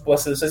oportunidade para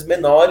as seleções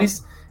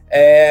menores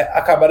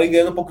acabarem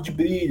ganhando um pouco de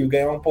brilho,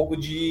 ganhar um pouco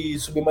de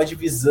subir uma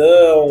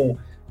divisão,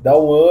 dar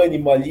um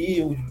ânimo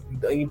ali,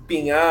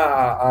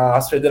 empenhar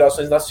as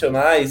federações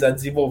nacionais a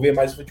desenvolver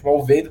mais o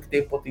futebol, vendo que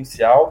tem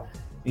potencial.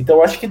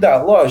 Então acho que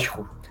dá,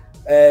 lógico.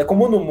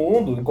 Como no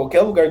mundo, em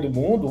qualquer lugar do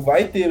mundo,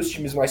 vai ter os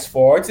times mais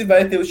fortes e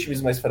vai ter os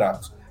times mais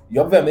fracos. E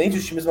obviamente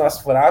os times mais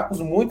fracos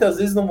muitas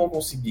vezes não vão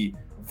conseguir.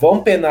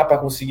 Vão penar para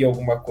conseguir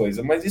alguma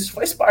coisa, mas isso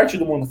faz parte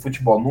do mundo do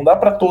futebol. Não dá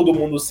para todo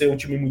mundo ser um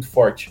time muito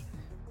forte.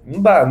 Não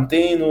dá,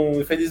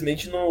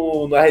 infelizmente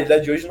na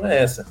realidade de hoje não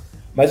é essa.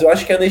 Mas eu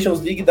acho que a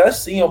Nations League dá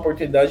sim a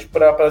oportunidade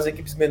para as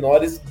equipes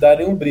menores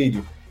darem um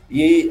brilho.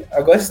 E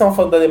agora vocês estão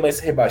falando da Alemanha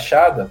ser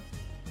rebaixada.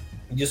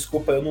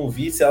 Desculpa, eu não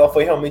vi se ela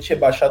foi realmente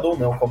rebaixada ou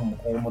não com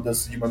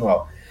mudança de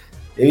manual.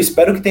 Eu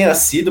espero que tenha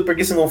sido,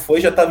 porque se não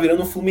foi, já tá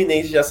virando um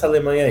Fluminense já essa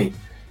Alemanha aí.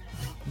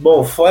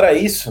 Bom, fora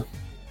isso,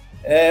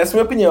 essa é a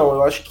minha opinião.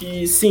 Eu acho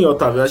que sim,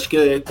 Otávio. Eu acho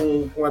que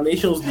com a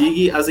Nations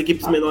League as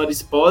equipes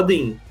menores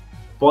podem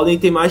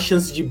ter mais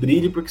chance de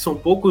brilho, porque são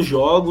poucos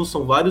jogos,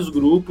 são vários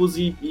grupos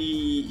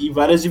e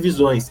várias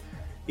divisões.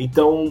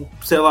 Então,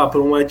 sei lá, para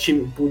um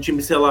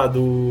time, sei lá,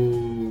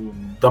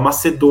 da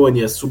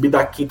Macedônia subir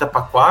da 5ª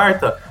para a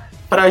 4ª,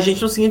 para a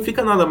gente não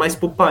significa nada, mas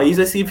para o país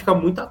vai significar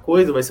muita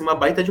coisa, vai ser uma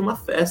baita de uma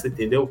festa,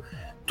 entendeu?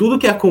 Tudo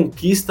que é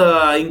conquista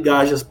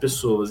engaja as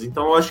pessoas.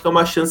 Então, eu acho que é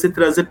uma chance de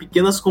trazer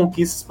pequenas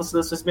conquistas para as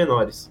seleções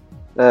menores.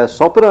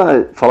 Só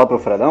para falar para o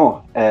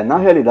Fredão, na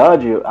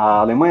realidade,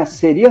 a Alemanha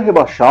seria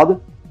rebaixada,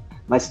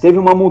 mas teve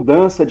uma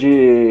mudança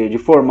de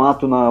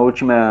formato na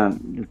última,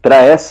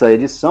 para essa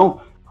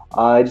edição.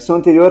 A edição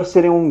anterior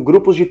seriam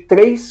grupos de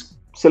 3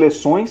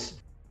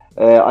 seleções,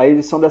 a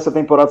edição dessa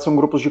temporada são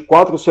grupos de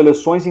 4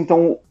 seleções,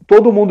 então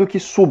todo mundo que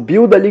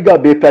subiu da Liga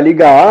B para a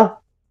Liga A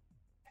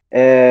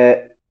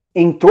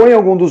entrou em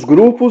algum dos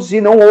grupos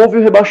e não houve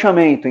o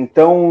rebaixamento.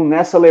 Então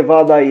nessa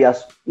levada aí, a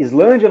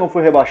Islândia não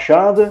foi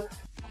rebaixada,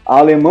 a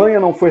Alemanha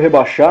não foi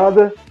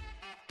rebaixada,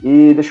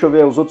 e deixa eu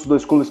ver, os outros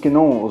 2 clubes que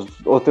não, as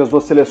outras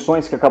 2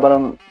 seleções que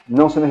acabaram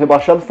não sendo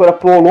rebaixadas foram a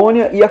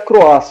Polônia e a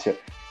Croácia.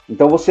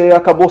 Então você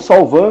acabou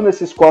salvando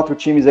esses 4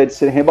 times aí de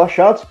serem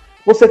rebaixados.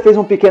 Você fez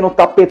um pequeno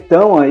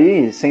tapetão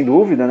aí, sem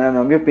dúvida, né?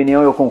 Na minha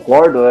opinião, eu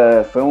concordo,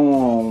 foi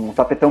um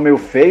tapetão meio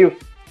feio.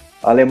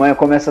 A Alemanha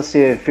começa a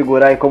se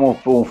figurar aí como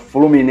o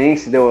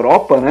Fluminense da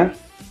Europa, né?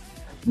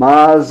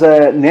 Mas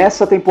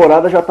nessa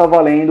temporada já tá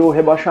valendo o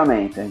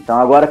rebaixamento. Então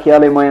agora que a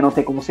Alemanha não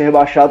tem como ser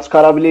rebaixada, os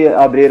caras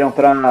abriram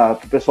para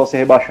o pessoal ser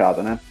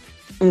rebaixado, né?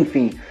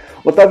 Enfim.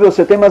 Otávio,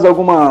 você tem mais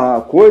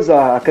alguma coisa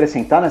a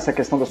acrescentar nessa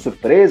questão das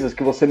surpresas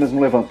que você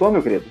mesmo levantou,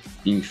 meu querido?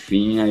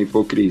 Enfim, a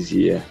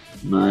hipocrisia.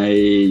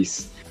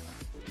 Mas,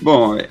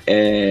 bom,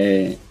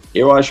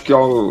 eu acho que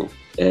eu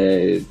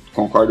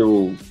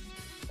concordo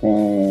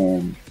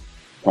com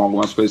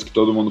algumas coisas que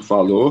todo mundo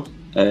falou.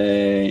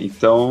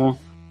 Então...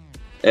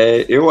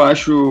 eu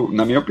acho,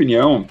 na minha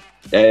opinião,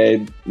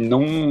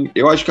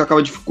 eu acho que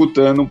acaba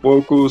dificultando um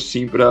pouco,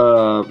 sim,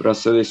 para as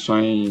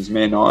seleções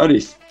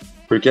menores,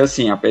 porque,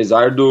 assim,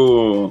 apesar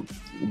um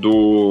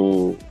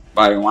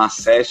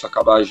acesso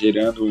acabar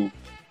gerando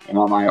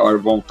uma maior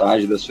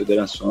vontade das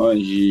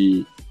federações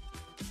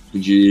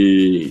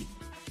de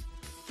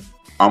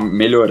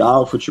melhorar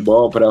o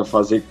futebol para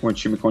fazer com que o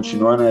time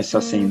continue nesse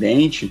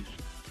ascendente,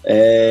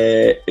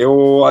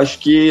 eu acho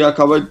que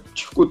acaba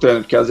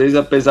dificultando, porque às vezes,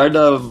 apesar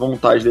da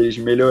vontade deles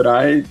de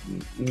melhorar,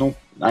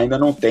 ainda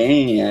não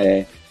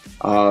tem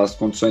as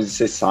condições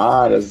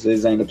necessárias, às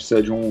vezes ainda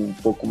precisa de um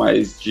pouco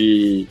mais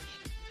de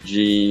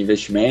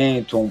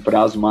investimento, um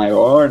prazo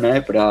maior,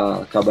 né, para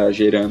acabar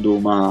gerando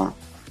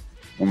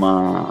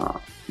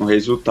um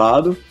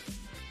resultado.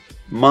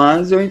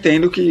 Mas eu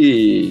entendo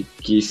que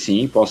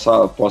sim,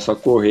 possa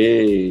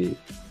ocorrer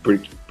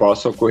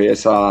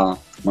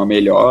uma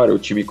melhora, o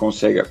time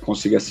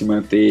consiga se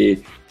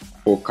manter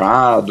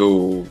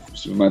focado,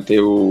 manter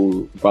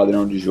o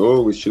padrão de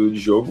jogo, o estilo de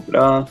jogo,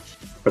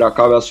 para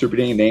acabar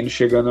surpreendendo,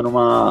 chegando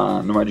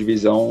numa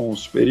divisão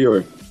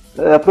superior.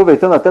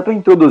 Aproveitando até para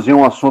introduzir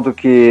um assunto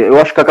que eu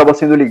acho que acaba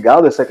sendo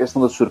ligado a essa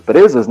questão das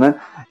surpresas, né?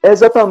 É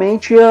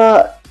exatamente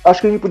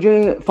acho que a gente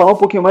podia falar um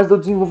pouquinho mais do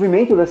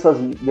desenvolvimento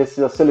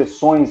dessas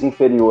seleções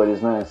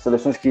inferiores, né?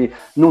 Seleções que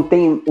não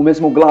têm o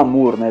mesmo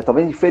glamour, né?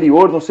 Talvez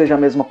inferior não seja a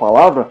mesma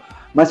palavra,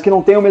 mas que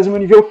não tem o mesmo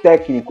nível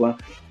técnico, né?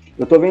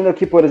 Eu estou vendo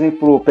aqui, por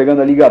exemplo,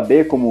 pegando a Liga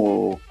B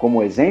como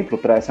exemplo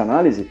para essa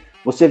análise,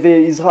 você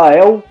vê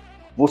Israel,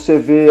 você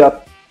vê a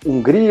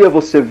Hungria,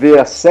 você vê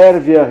a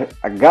Sérvia,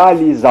 a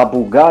Gales, a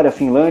Bulgária, a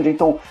Finlândia.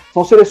 Então,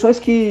 são seleções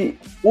que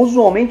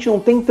usualmente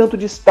não tem tanto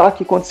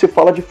destaque quando se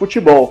fala de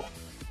futebol.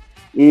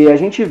 E a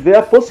gente vê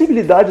a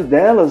possibilidade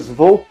delas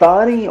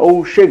voltarem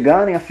ou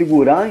chegarem a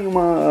figurar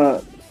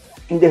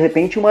em de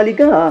repente, uma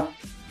Liga A.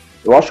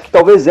 Eu acho que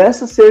talvez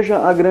essa seja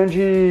a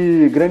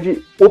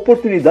grande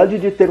oportunidade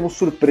de termos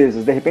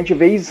surpresas. De repente,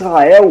 ver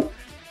Israel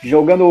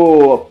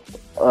jogando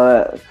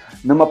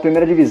numa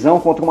primeira divisão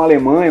contra uma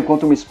Alemanha,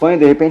 contra uma Espanha,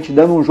 de repente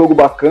dando um jogo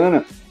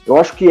bacana. Eu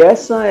acho que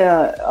essa é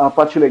a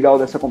parte legal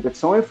dessa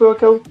competição, e foi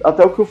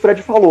até o que o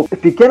Fred falou.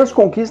 Pequenas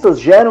conquistas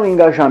geram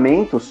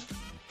engajamentos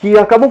que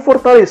acabam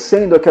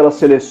fortalecendo aquelas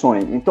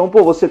seleções. Então,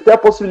 você ter a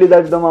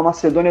possibilidade de uma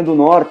Macedônia do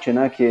Norte,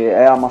 né, que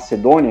é a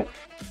Macedônia,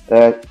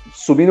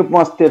 subindo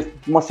para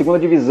uma segunda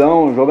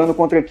divisão, jogando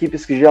contra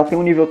equipes que já têm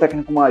um nível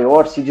técnico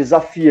maior, se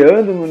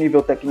desafiando no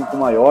nível técnico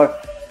maior,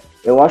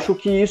 eu acho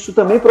que isso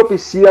também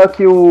propicia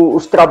que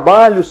os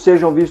trabalhos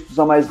sejam vistos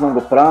a mais longo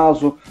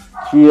prazo,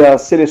 que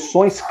as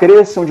seleções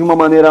cresçam de uma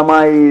maneira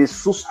mais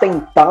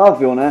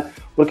sustentável, né?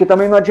 Porque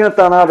também não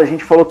adianta nada, a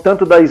gente falou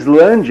tanto da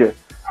Islândia,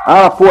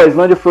 a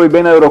Islândia foi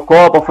bem na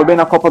Eurocopa, foi bem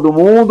na Copa do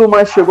Mundo,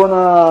 mas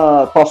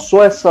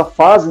passou essa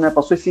fase, né?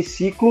 Passou esse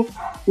ciclo,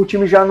 o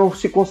time já não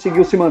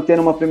conseguiu se manter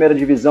numa primeira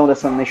divisão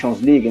dessa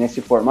Nations League,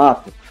 nesse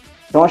formato.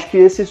 Então acho que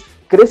esse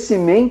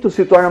crescimento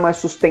se torna mais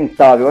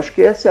sustentável. Acho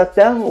que esse é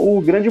até o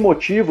grande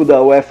motivo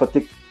da UEFA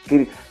ter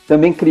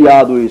também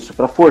criado isso,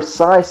 para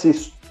forçar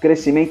esse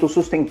crescimento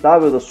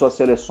sustentável das suas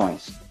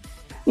seleções.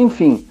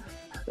 Enfim,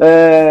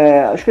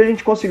 acho que a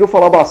gente conseguiu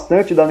falar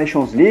bastante da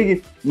Nations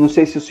League. Não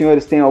sei se os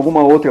senhores têm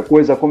alguma outra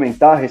coisa a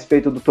comentar a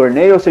respeito do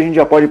torneio, ou se a gente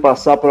já pode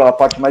passar para a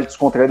parte mais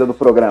descontraída do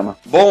programa.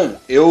 Bom,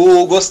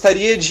 eu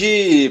gostaria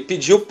de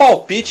pedir o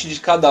palpite de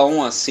cada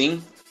um,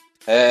 assim.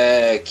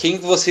 Quem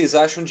vocês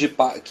acham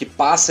que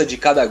passa de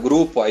cada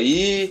grupo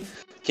aí?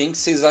 Quem que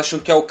vocês acham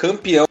que é o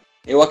campeão?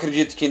 Eu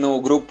acredito que no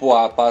grupo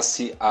A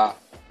passe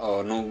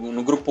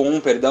no grupo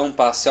 1,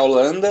 passe a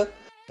Holanda.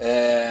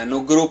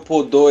 No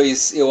grupo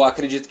 2 eu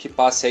acredito que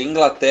passe a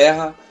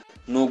Inglaterra.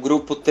 No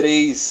grupo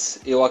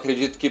 3 eu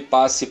acredito que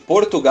passe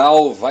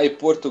Portugal. Vai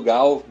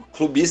Portugal,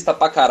 clubista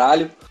pra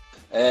caralho.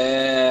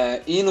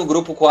 E no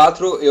grupo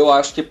 4 eu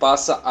acho que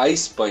passa a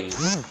Espanha.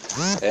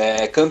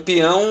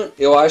 Campeão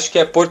eu acho que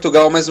é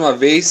Portugal mais uma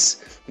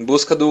vez, em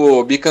busca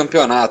do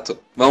bicampeonato.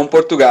 Vamos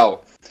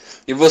Portugal.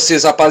 E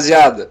vocês,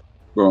 rapaziada?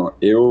 Bom,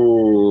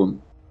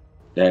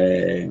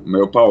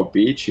 meu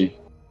palpite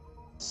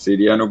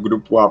seria no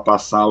grupo A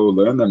passar a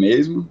Holanda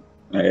mesmo.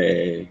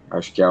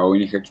 Acho que é a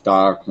única que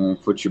está com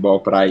futebol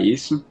para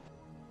isso.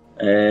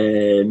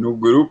 No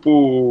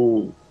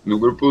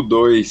grupo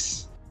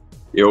 2,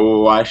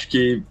 eu acho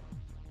que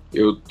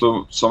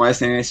sou mais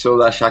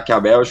tendencioso a achar que a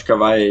Bélgica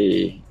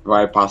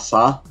vai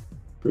passar,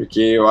 porque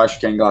eu acho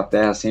que a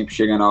Inglaterra sempre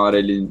chega na hora,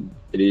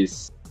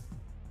 eles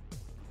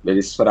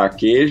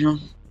fraquejam.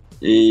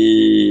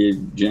 E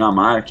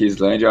Dinamarca e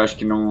Islândia eu acho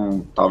que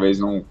talvez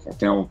não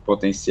tenham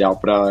potencial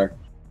para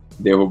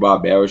derrubar a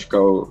Bélgica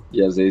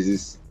e às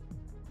vezes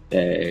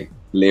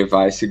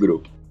levar esse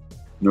grupo.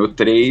 No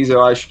 3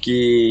 eu acho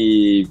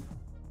que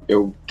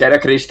eu quero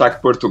acreditar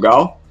que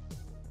Portugal,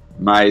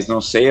 mas não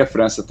sei, a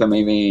França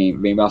também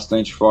vem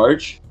bastante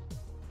forte.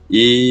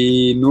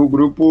 E no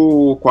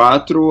grupo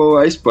 4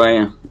 a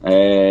Espanha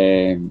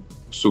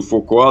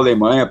sufocou a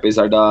Alemanha,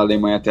 apesar da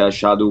Alemanha ter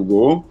achado o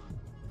gol.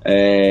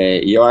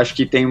 E eu acho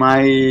que tem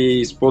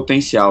mais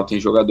potencial, tem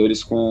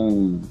jogadores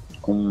com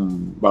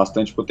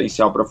bastante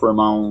potencial para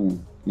formar um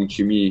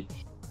time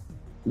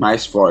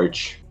mais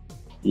forte.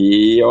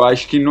 E eu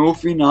acho que no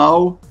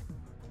final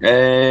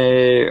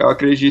eu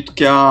acredito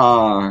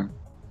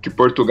que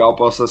Portugal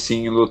possa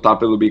sim lutar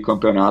pelo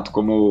bicampeonato,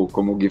 como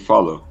o Gui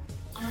falou.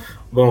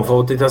 Bom,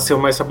 vou tentar ser o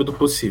mais rápido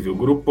possível.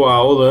 Grupo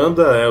A,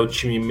 Holanda, é o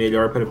time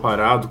melhor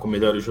preparado, com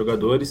melhores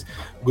jogadores.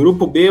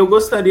 Grupo B, eu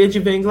gostaria de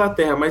ver a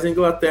Inglaterra, mas a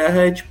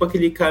Inglaterra é tipo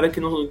aquele cara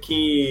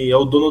que é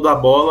o dono da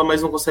bola,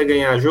 mas não consegue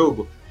ganhar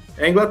jogo.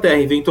 É a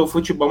Inglaterra, inventou o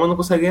futebol, mas não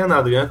consegue ganhar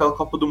nada. Ganha aquela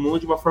Copa do Mundo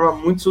de uma forma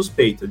muito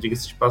suspeita,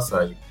 diga-se de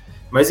passagem.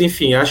 Mas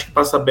enfim, acho que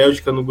passa a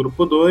Bélgica no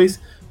grupo 2.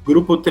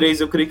 Grupo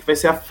 3, eu creio que vai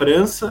ser a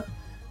França.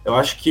 Eu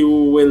acho que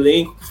o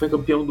elenco que foi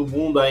campeão do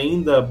mundo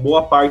ainda,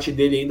 boa parte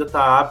dele ainda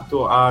está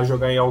apto a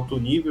jogar em alto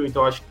nível,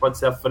 então acho que pode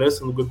ser a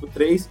França no grupo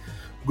 3.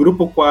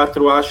 Grupo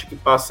 4, acho que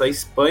passa a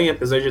Espanha,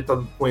 apesar de estar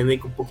com o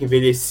elenco um pouco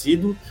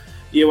envelhecido.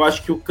 E eu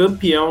acho que o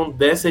campeão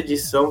dessa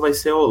edição vai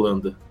ser a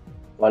Holanda.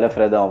 Olha,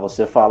 Fredão,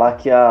 você falar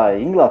que a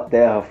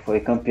Inglaterra foi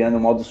campeã no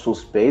modo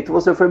suspeito,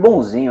 você foi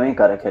bonzinho, hein,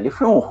 cara? Que ali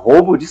foi um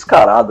roubo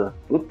descarado.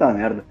 Puta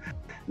merda.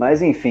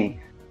 Mas, enfim,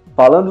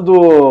 falando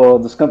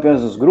dos campeões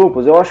dos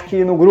grupos, eu acho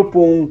que no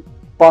grupo 1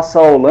 passa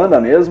a Holanda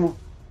mesmo.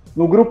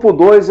 No grupo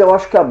 2, eu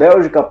acho que a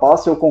Bélgica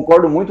passa. Eu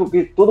concordo muito com o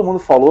que todo mundo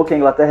falou, que a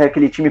Inglaterra é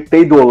aquele time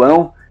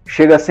peidolão.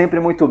 Chega sempre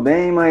muito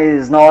bem,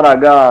 mas na hora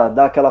H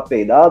dá aquela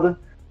peidada.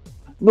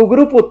 No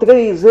grupo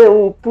 3,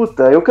 eu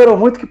quero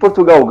muito que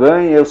Portugal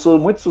ganhe, eu sou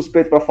muito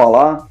suspeito para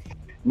falar,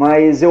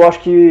 mas eu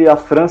acho que a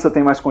França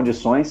tem mais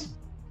condições.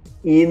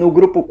 E no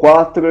grupo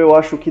 4, eu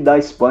acho que dá a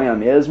Espanha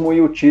mesmo, e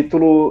o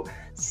título,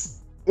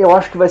 eu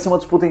acho que vai ser uma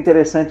disputa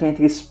interessante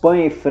entre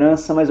Espanha e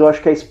França, mas eu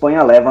acho que a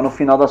Espanha leva no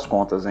final das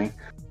contas, hein?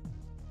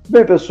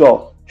 Bem,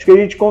 pessoal, acho que a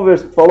gente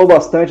falou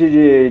bastante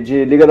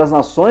de Liga das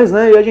Nações,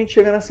 né? E a gente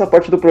chega nessa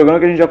parte do programa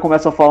que a gente já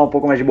começa a falar um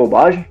pouco mais de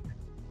bobagem.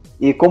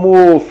 E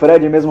como o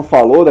Fred mesmo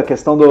falou, da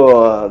questão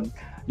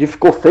de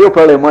ficou feio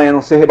para a Alemanha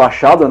não ser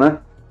rebaixado, né?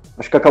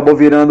 Acho que acabou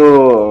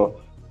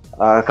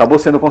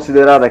sendo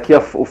considerado aqui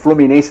o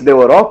Fluminense da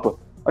Europa.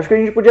 Acho que a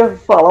gente podia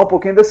falar um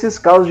pouquinho desses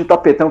casos de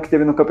tapetão que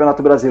teve no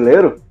Campeonato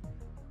Brasileiro,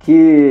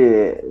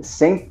 que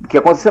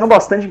aconteceram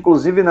bastante,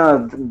 inclusive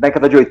na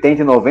década de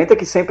 80 e 90,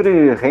 que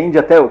sempre rende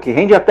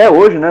até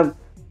hoje, né?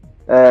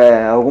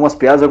 Algumas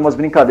piadas, algumas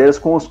brincadeiras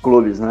com os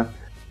clubes, né?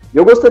 E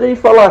eu gostaria de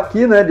falar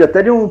aqui, né,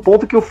 de um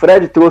ponto que o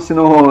Fred trouxe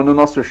no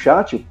nosso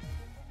chat,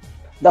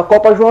 da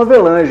Copa João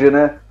Avelange,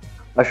 né?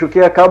 Acho que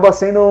acabou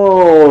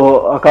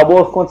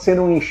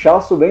acontecendo um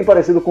inchaço bem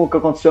parecido com o que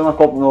aconteceu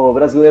no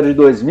Brasileiro de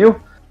 2000,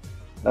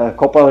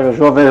 Copa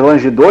João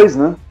Avelange 2,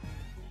 né?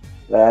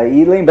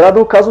 E lembrar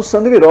do caso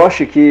Sandro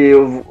Hiroshi, que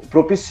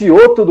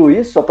propiciou tudo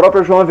isso. A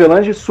própria João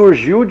Avelange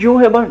surgiu de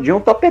um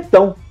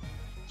tapetão,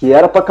 que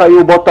era para cair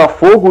o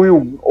Botafogo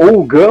ou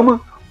o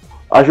Gama.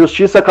 A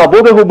justiça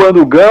acabou derrubando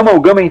o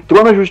Gama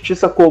entrou na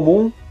justiça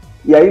comum,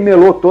 e aí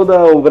melou todo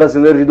o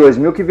Brasileiro de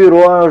 2000, que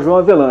virou a João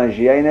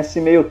Avelange. E aí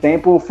nesse meio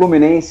tempo o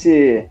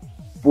Fluminense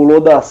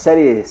pulou da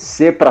Série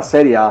C para a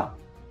Série A.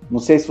 Não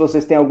sei se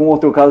vocês têm algum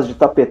outro caso de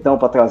tapetão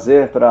para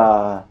trazer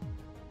para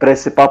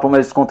esse papo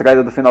mais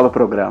descontraído do final do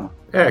programa.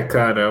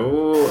 Cara,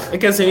 é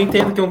que assim, eu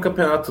entendo que é um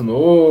campeonato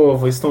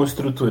novo, estão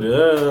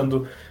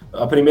estruturando.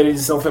 A primeira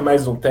edição foi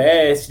mais um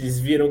teste, eles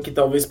viram que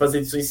talvez para as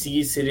edições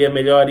seguintes seria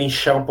melhor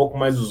inchar um pouco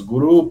mais os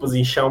grupos,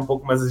 inchar um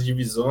pouco mais as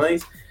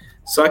divisões.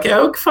 Só que é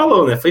o que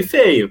falou, né? Foi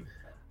feio.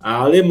 A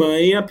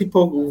Alemanha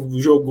pipocou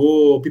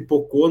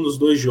nos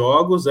 2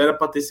 jogos, era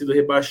para ter sido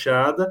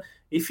rebaixada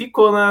e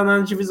ficou na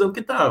divisão que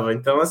estava.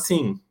 Então,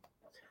 assim,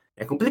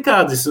 é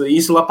complicado.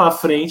 Isso lá para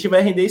frente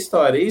vai render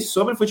história. E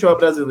sobre o futebol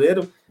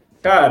brasileiro,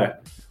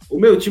 cara, o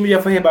meu time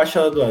já foi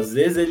rebaixado 2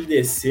 vezes, ele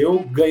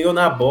desceu, ganhou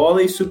na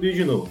bola e subiu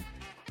de novo.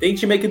 Tem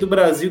time aqui do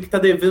Brasil que tá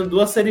devendo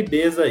 2 Série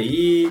Bs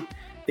aí,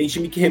 tem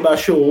time que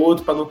rebaixou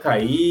outro para não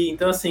cair,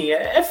 então assim,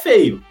 é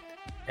feio.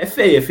 É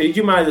feio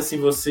demais assim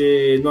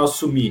você não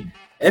assumir.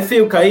 É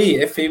feio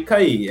cair,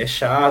 é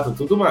chato,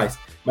 tudo mais.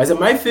 Mas é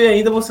mais feio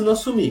ainda você não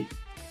assumir,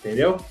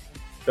 entendeu?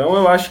 Então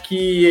eu acho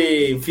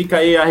que fica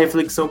aí a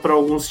reflexão para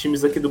alguns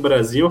times aqui do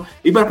Brasil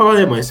e para a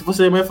Alemanha. Se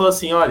você a Alemanha falar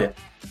assim, olha,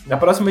 na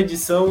próxima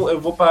edição eu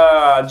vou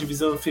para a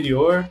divisão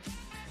inferior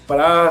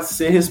para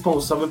ser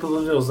responsável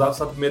pelos meus atos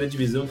na primeira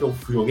divisão que eu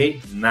joguei,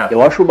 nada.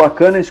 Eu acho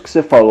bacana isso que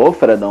você falou,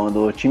 Fredão,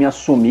 do time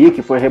assumir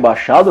que foi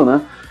rebaixado, né?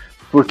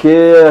 Porque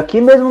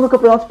aqui mesmo no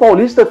Campeonato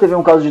Paulista teve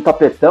um caso de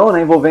tapetão,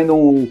 né? Envolvendo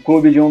um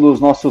clube de um dos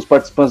nossos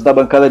participantes da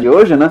bancada de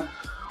hoje, né?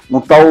 Um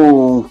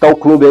tal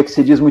clube aí que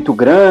se diz muito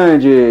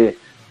grande,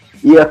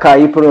 ia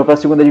cair para a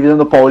segunda divisão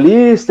do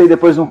Paulista e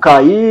depois não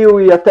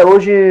caiu e até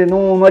hoje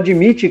não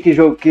admite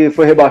que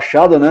foi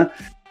rebaixado, né?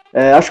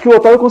 Acho que o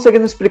Otávio consegue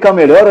nos explicar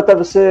melhor, até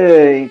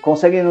você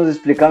consegue nos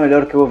explicar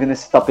melhor o que eu ouvi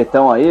nesse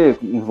tapetão aí,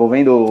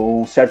 envolvendo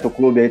um certo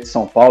clube aí de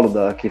São Paulo,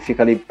 que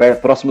fica ali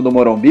próximo do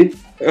Morumbi.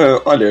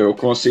 Olha, eu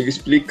consigo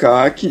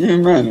explicar que,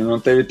 mano,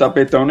 não teve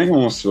tapetão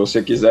nenhum. Se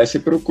você quiser, você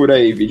procura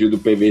aí vídeo do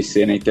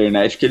PVC na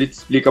internet, que ele te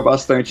explica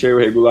bastante aí o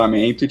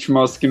regulamento e te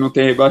mostra que não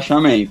tem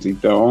rebaixamento.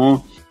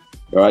 Então,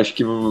 eu acho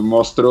que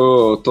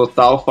mostrou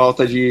total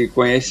falta de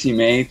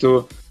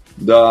conhecimento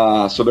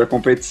sobre a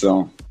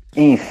competição.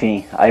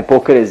 Enfim, a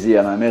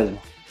hipocrisia, não é mesmo?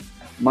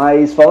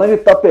 Mas falando de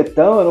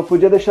tapetão, eu não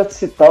podia deixar de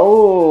citar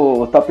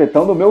o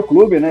tapetão do meu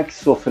clube, né? Que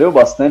sofreu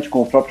bastante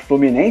com o próprio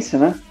Fluminense,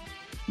 né?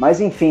 Mas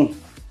enfim,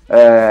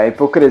 A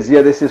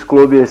hipocrisia desses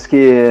clubes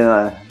que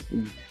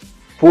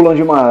pulam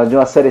de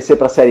uma Série C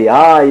para Série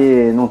A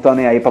e não estão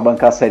nem aí para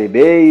bancar a Série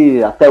B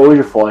e até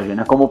hoje fogem,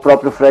 né? Como o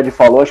próprio Fred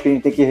falou, acho que a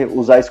gente tem que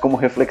usar isso como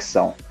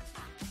reflexão.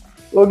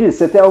 Ô Gui,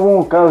 você tem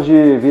algum caso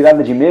de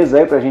virada de mesa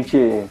aí pra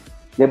gente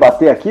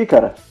debater aqui,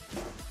 cara?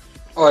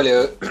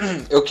 Olha,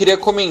 eu queria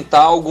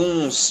comentar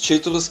alguns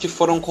títulos que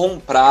foram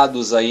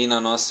comprados aí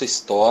na nossa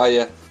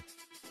história,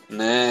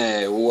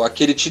 né?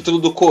 Aquele título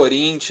do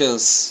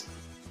Corinthians,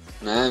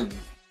 né?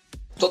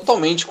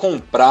 Totalmente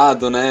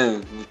comprado, né?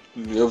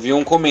 Eu vi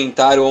um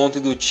comentário ontem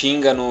do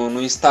Tinga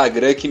no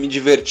Instagram que me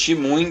diverti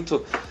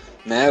muito,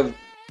 né?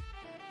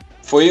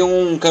 Foi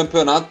um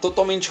campeonato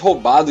totalmente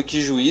roubado, que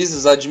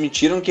juízes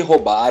admitiram que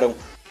roubaram.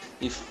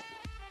 E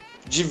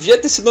devia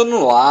ter sido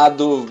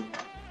anulado.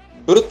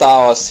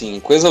 Brutal, assim,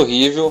 coisa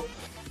horrível.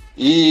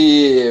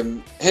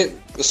 E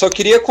eu só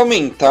queria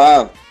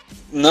comentar,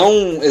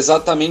 não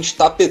exatamente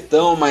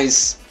tapetão,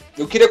 mas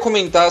eu queria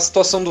comentar a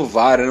situação do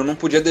VAR. Eu não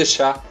podia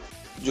deixar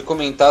de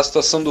comentar a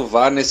situação do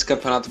VAR nesse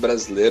Campeonato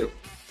Brasileiro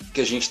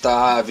que a gente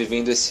está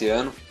vivendo esse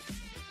ano.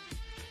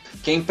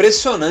 Que é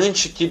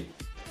impressionante que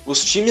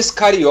os times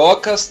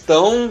cariocas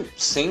estão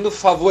sendo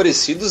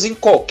favorecidos em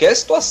qualquer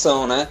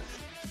situação, né?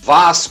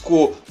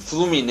 Vasco,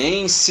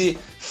 Fluminense,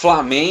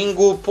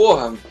 Flamengo,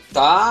 porra,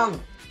 tá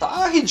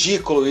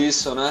ridículo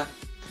isso, né?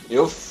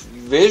 Eu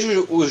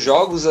vejo os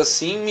jogos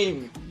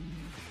assim,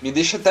 me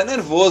deixa até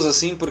nervoso,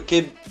 assim,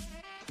 porque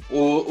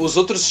os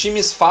outros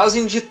times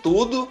fazem de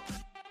tudo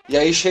e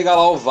aí chega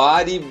lá o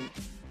VAR e,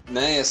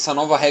 né, essa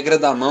nova regra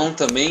da mão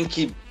também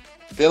que,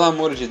 pelo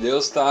amor de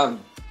Deus, tá...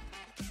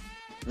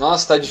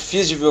 Nossa, tá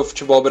difícil de ver o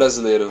futebol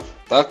brasileiro.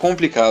 Tá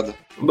complicado.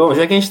 Bom,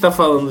 já que a gente tá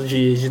falando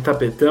de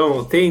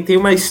tapetão, tem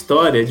uma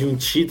história de um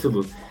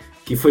título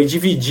que foi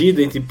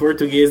dividido entre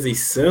Portuguesa e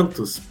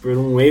Santos por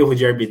um erro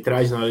de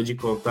arbitragem na hora de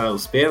contar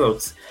os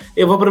pênaltis.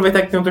 Eu vou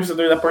aproveitar que tem um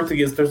torcedor da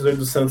Portuguesa e um torcedor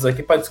do Santos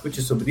aqui para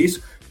discutir sobre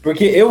isso,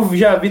 porque eu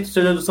já vi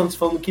torcedor do Santos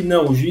falando que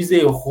não, o juiz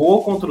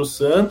errou contra o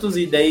Santos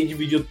e daí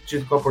dividiu o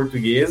título com a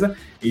Portuguesa,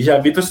 e já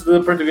vi torcedor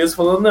da Portuguesa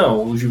falando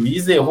não, o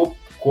juiz errou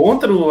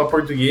contra a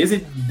Portuguesa e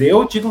deu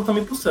o título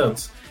também pro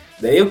Santos.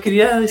 Daí eu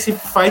queria esse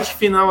fight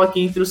final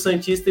aqui entre o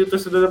Santista e o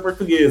torcedor da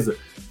Portuguesa.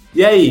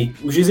 E aí,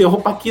 o juiz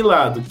errou para que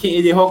lado?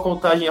 Ele errou a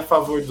contagem a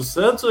favor do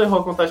Santos ou errou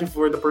a contagem a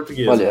favor da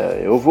Portuguesa? Olha,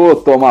 eu vou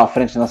tomar a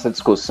frente nessa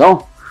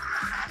discussão,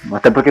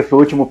 até porque foi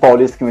o último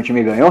paulista que meu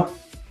time ganhou,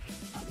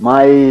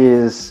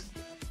 mas,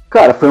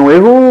 cara, foi um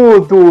erro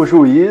do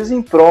juiz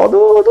em prol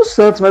do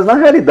Santos, mas na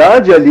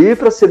realidade ali,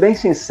 para ser bem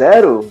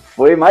sincero,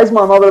 foi mais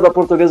manobra da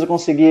Portuguesa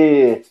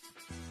conseguir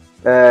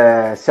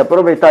se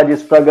aproveitar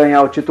disso para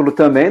ganhar o título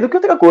também do que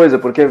outra coisa,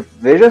 porque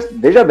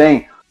veja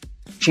bem,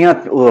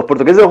 a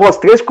Portuguesa errou as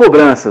 3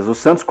 cobranças, o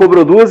Santos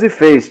cobrou 2 e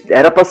fez.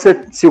 Era para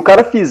ser, se o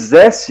cara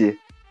fizesse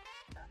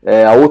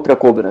a outra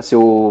cobrança, se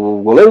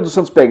o goleiro do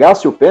Santos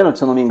pegasse o pênalti,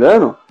 se eu não me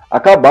engano,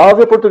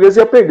 acabava e a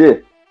Portuguesa ia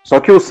perder. Só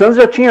que o Santos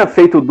já tinha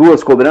feito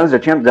 2 cobranças,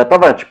 já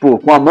tava tipo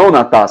com a mão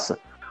na taça.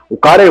 O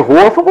cara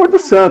errou a favor do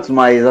Santos,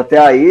 mas até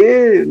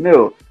aí,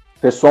 o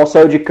pessoal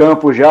saiu de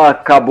campo, já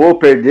acabou,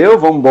 perdeu,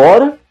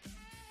 vambora.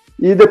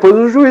 E depois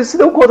o juiz se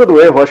deu conta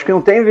do erro. Acho que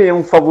não teve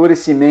um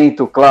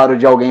favorecimento claro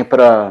de alguém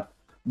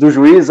do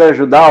juiz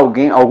ajudar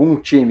algum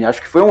time.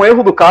 Acho que foi um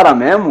erro do cara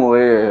mesmo.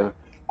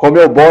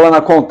 Comeu bola na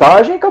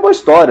contagem e acabou a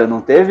história.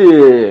 Não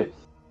teve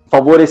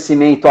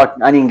favorecimento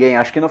a ninguém.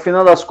 Acho que no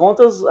final das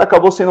contas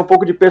acabou sendo um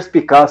pouco de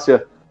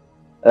perspicácia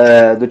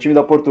do time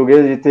da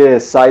Portuguesa de ter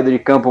saído de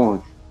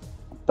campo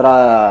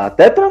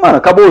mano,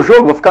 acabou o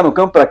jogo, vou ficar no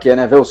campo pra quê,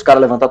 né? Ver os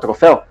caras levantar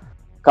troféu?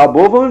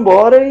 Acabou, vão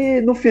embora e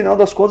no final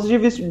das contas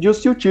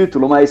dividiu-se o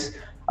título, mas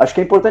acho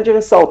que é importante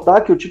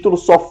ressaltar que o título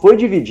só foi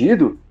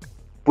dividido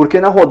porque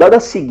na rodada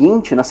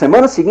seguinte, na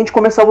semana seguinte,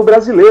 começava o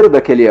brasileiro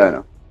daquele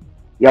ano.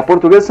 E a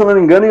Portuguesa, se eu não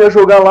me engano, ia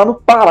jogar lá no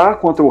Pará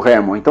contra o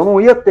Remo, então não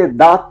ia ter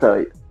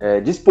data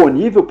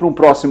disponível para um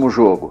próximo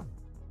jogo.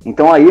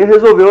 Então aí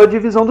resolveu a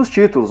divisão dos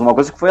títulos, uma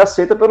coisa que foi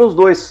aceita pelos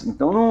dois.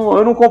 Então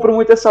eu não compro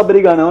muito essa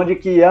briga não de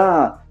que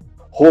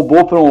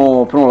roubou para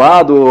um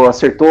lado,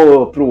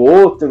 acertou para o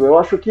outro. Eu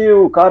acho que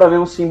o cara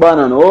mesmo se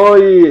embananou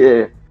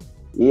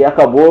e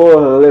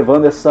acabou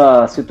levando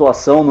essa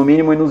situação, no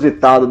mínimo,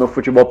 inusitada no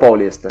futebol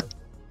paulista.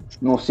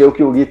 Não sei o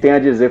que o Gui tem a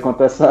dizer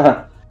quanto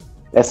a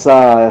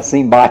esse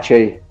embate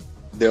aí.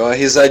 Deu uma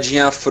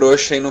risadinha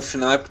frouxa aí no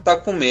final, é porque tá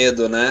com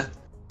medo, né?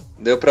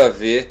 Deu pra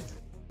ver.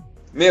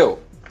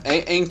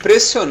 É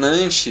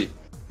impressionante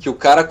que o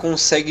cara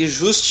consegue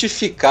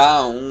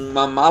justificar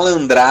uma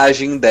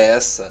malandragem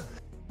dessa.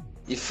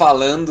 E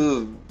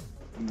falando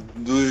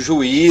do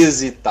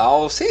juiz e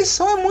tal, vocês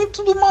são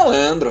muito do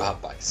malandro,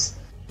 rapaz.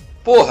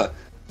 Porra,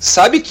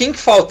 sabe quem que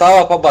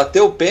faltava pra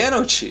bater o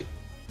pênalti?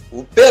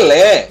 O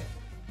Pelé.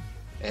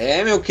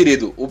 Meu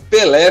querido, o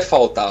Pelé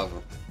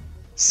faltava.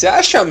 Você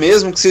acha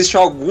mesmo que vocês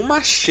tinham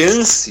alguma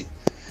chance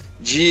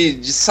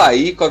de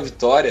sair com a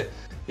vitória?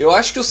 Eu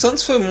acho que o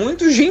Santos foi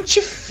muito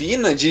gente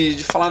fina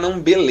de falar, não,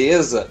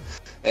 beleza,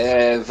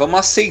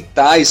 vamos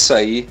aceitar isso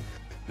aí,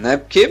 né?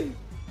 Porque...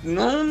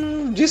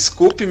 Não,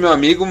 desculpe, meu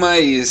amigo,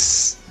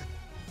 mas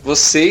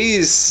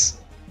vocês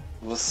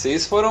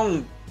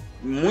foram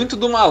muito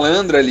do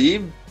malandro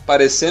ali,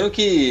 parecendo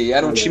que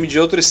era um time de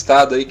outro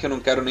estado aí, que eu não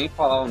quero nem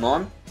falar o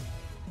nome.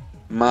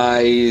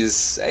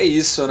 Mas é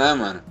isso, né,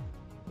 mano?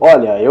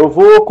 Olha, eu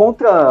vou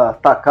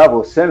contra-atacar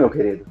você, meu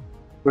querido.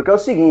 Porque é o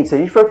seguinte, se a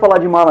gente for falar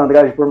de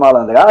malandragem por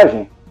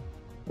malandragem,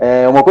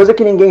 uma coisa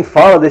que ninguém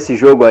fala desse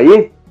jogo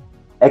aí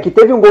é que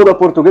teve um gol da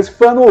Portuguesa que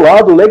foi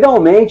anulado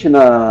legalmente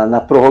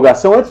na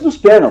prorrogação antes dos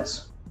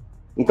pênaltis.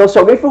 Então, se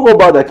alguém foi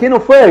roubado aqui, não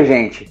foi a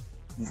gente.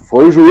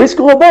 Foi o juiz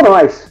que roubou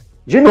nós.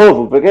 De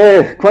novo,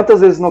 porque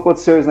quantas vezes não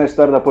aconteceu isso na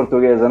história da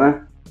Portuguesa,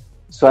 né?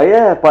 Isso aí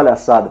é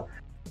palhaçada.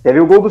 Teve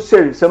o gol do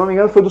Servilho, se eu não me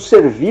engano, foi do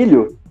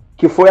Servilho,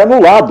 que foi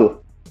anulado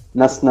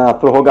na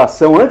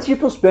prorrogação antes de ir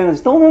para os pênaltis.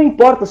 Então não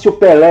importa se o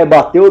Pelé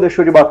bateu ou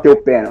deixou de bater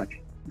o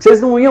pênalti. Vocês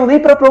não iam nem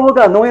para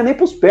prorrogar, não ia nem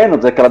para os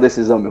pênaltis aquela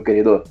decisão, meu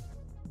querido.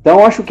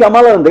 Então acho que a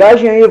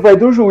malandragem aí vai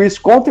do juiz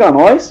contra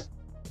nós.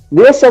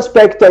 Nesse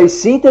aspecto aí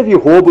sim teve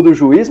roubo do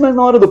juiz, mas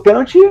na hora do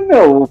pênalti,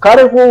 o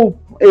cara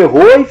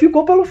errou e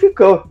ficou pelo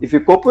ficou. E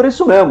ficou por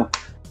isso mesmo.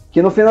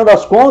 Que no final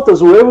das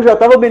contas o erro já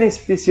estava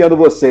beneficiando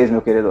vocês,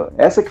 meu querido.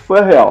 Essa que foi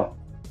a real.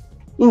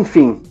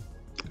 Enfim,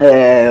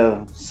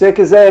 se você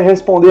quiser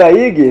responder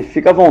aí, Gui,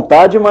 fica à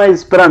vontade,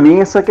 mas pra mim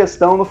essa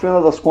questão, no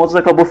final das contas,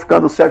 acabou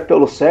ficando certo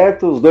pelo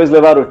certo, os dois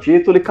levaram o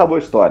título e acabou a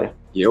história.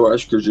 E eu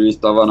acho que o juiz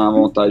estava na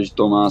vontade de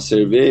tomar uma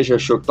cerveja,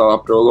 achou que estava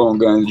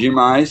prolongando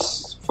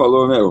demais,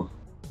 falou,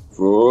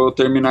 vou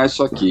terminar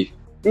isso aqui.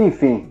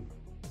 Enfim,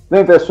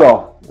 bem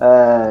pessoal,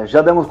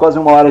 já demos quase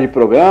 1 hora de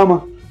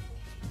programa,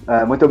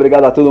 muito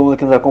obrigado a todo mundo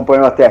que nos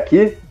acompanhou até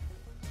aqui.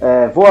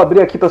 Vou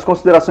abrir aqui para as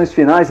considerações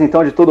finais,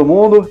 então, de todo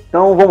mundo.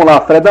 Então, vamos lá,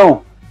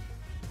 Fredão.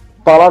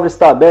 A palavra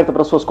está aberta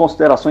para suas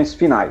considerações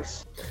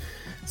finais.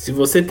 Se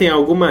você tem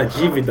alguma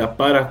dívida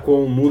para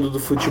com o mundo do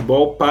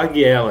futebol,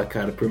 pague ela,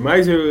 cara. Por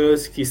mais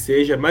vergonhoso que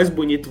seja, é mais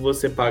bonito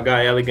você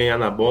pagar ela e ganhar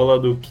na bola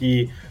do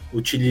que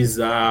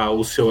utilizar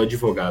o seu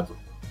advogado.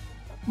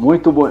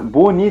 Muito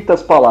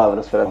bonitas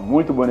palavras, Fredão.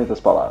 Muito bonitas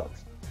palavras.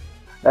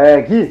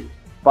 Gui,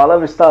 a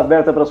palavra está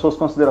aberta para suas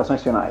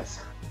considerações finais.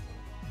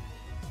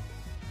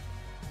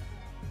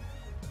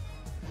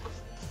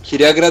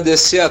 Queria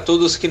agradecer a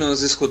todos que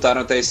nos escutaram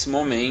até esse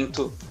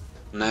momento,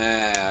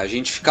 né? A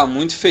gente fica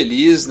muito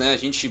feliz, né? A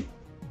gente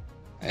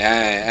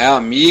é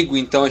amigo,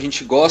 então a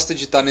gente gosta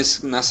de estar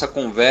nessa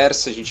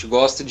conversa, a gente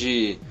gosta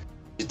de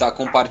estar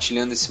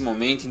compartilhando esse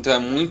momento, então é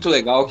muito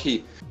legal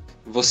que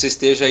você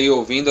esteja aí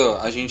ouvindo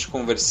a gente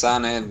conversar,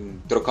 né?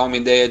 Trocar uma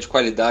ideia de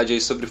qualidade aí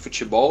sobre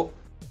futebol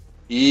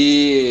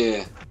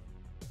e,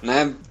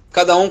 né?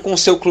 Cada um com o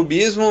seu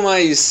clubismo,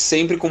 mas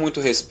sempre com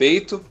muito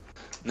respeito,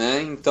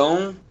 né?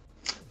 Então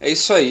é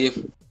isso aí.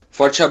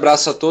 Forte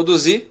abraço a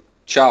todos e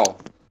tchau.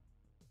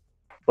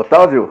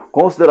 Otávio,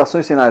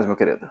 considerações finais, meu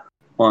querido.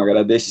 Bom,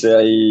 agradecer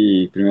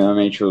aí,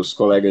 primeiramente, os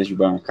colegas de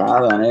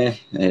bancada, né?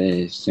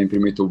 É sempre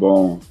muito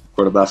bom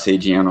acordar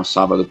cedinho no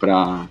sábado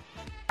para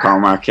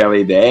calmar aquela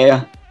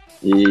ideia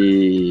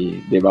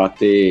e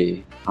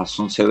debater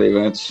assuntos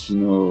relevantes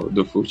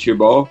do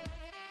futebol.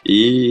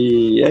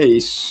 E é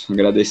isso.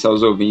 Agradecer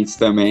aos ouvintes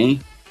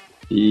também.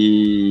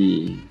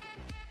 E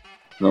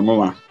vamos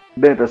lá.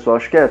 Bem, pessoal,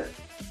 acho que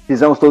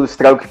fizemos todo o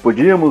estrago que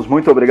podíamos.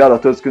 Muito obrigado a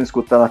todos que nos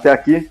escutaram até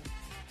aqui.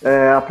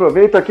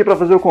 Aproveito aqui para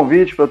fazer o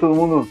convite para todo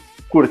mundo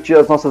curtir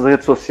as nossas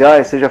redes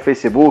sociais, seja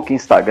Facebook,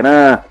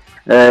 Instagram,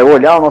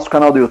 olhar o nosso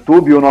canal do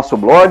YouTube e o nosso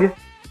blog.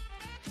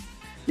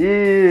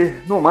 E,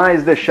 no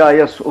mais, deixar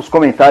aí os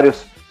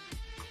comentários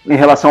em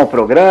relação ao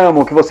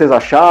programa, o que vocês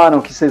acharam,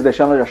 o que vocês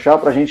deixaram de achar,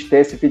 para a gente ter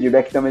esse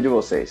feedback também de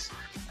vocês.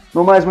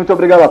 No mais, muito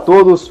obrigado a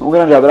todos, um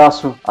grande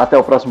abraço, até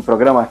o próximo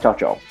programa, tchau,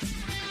 tchau.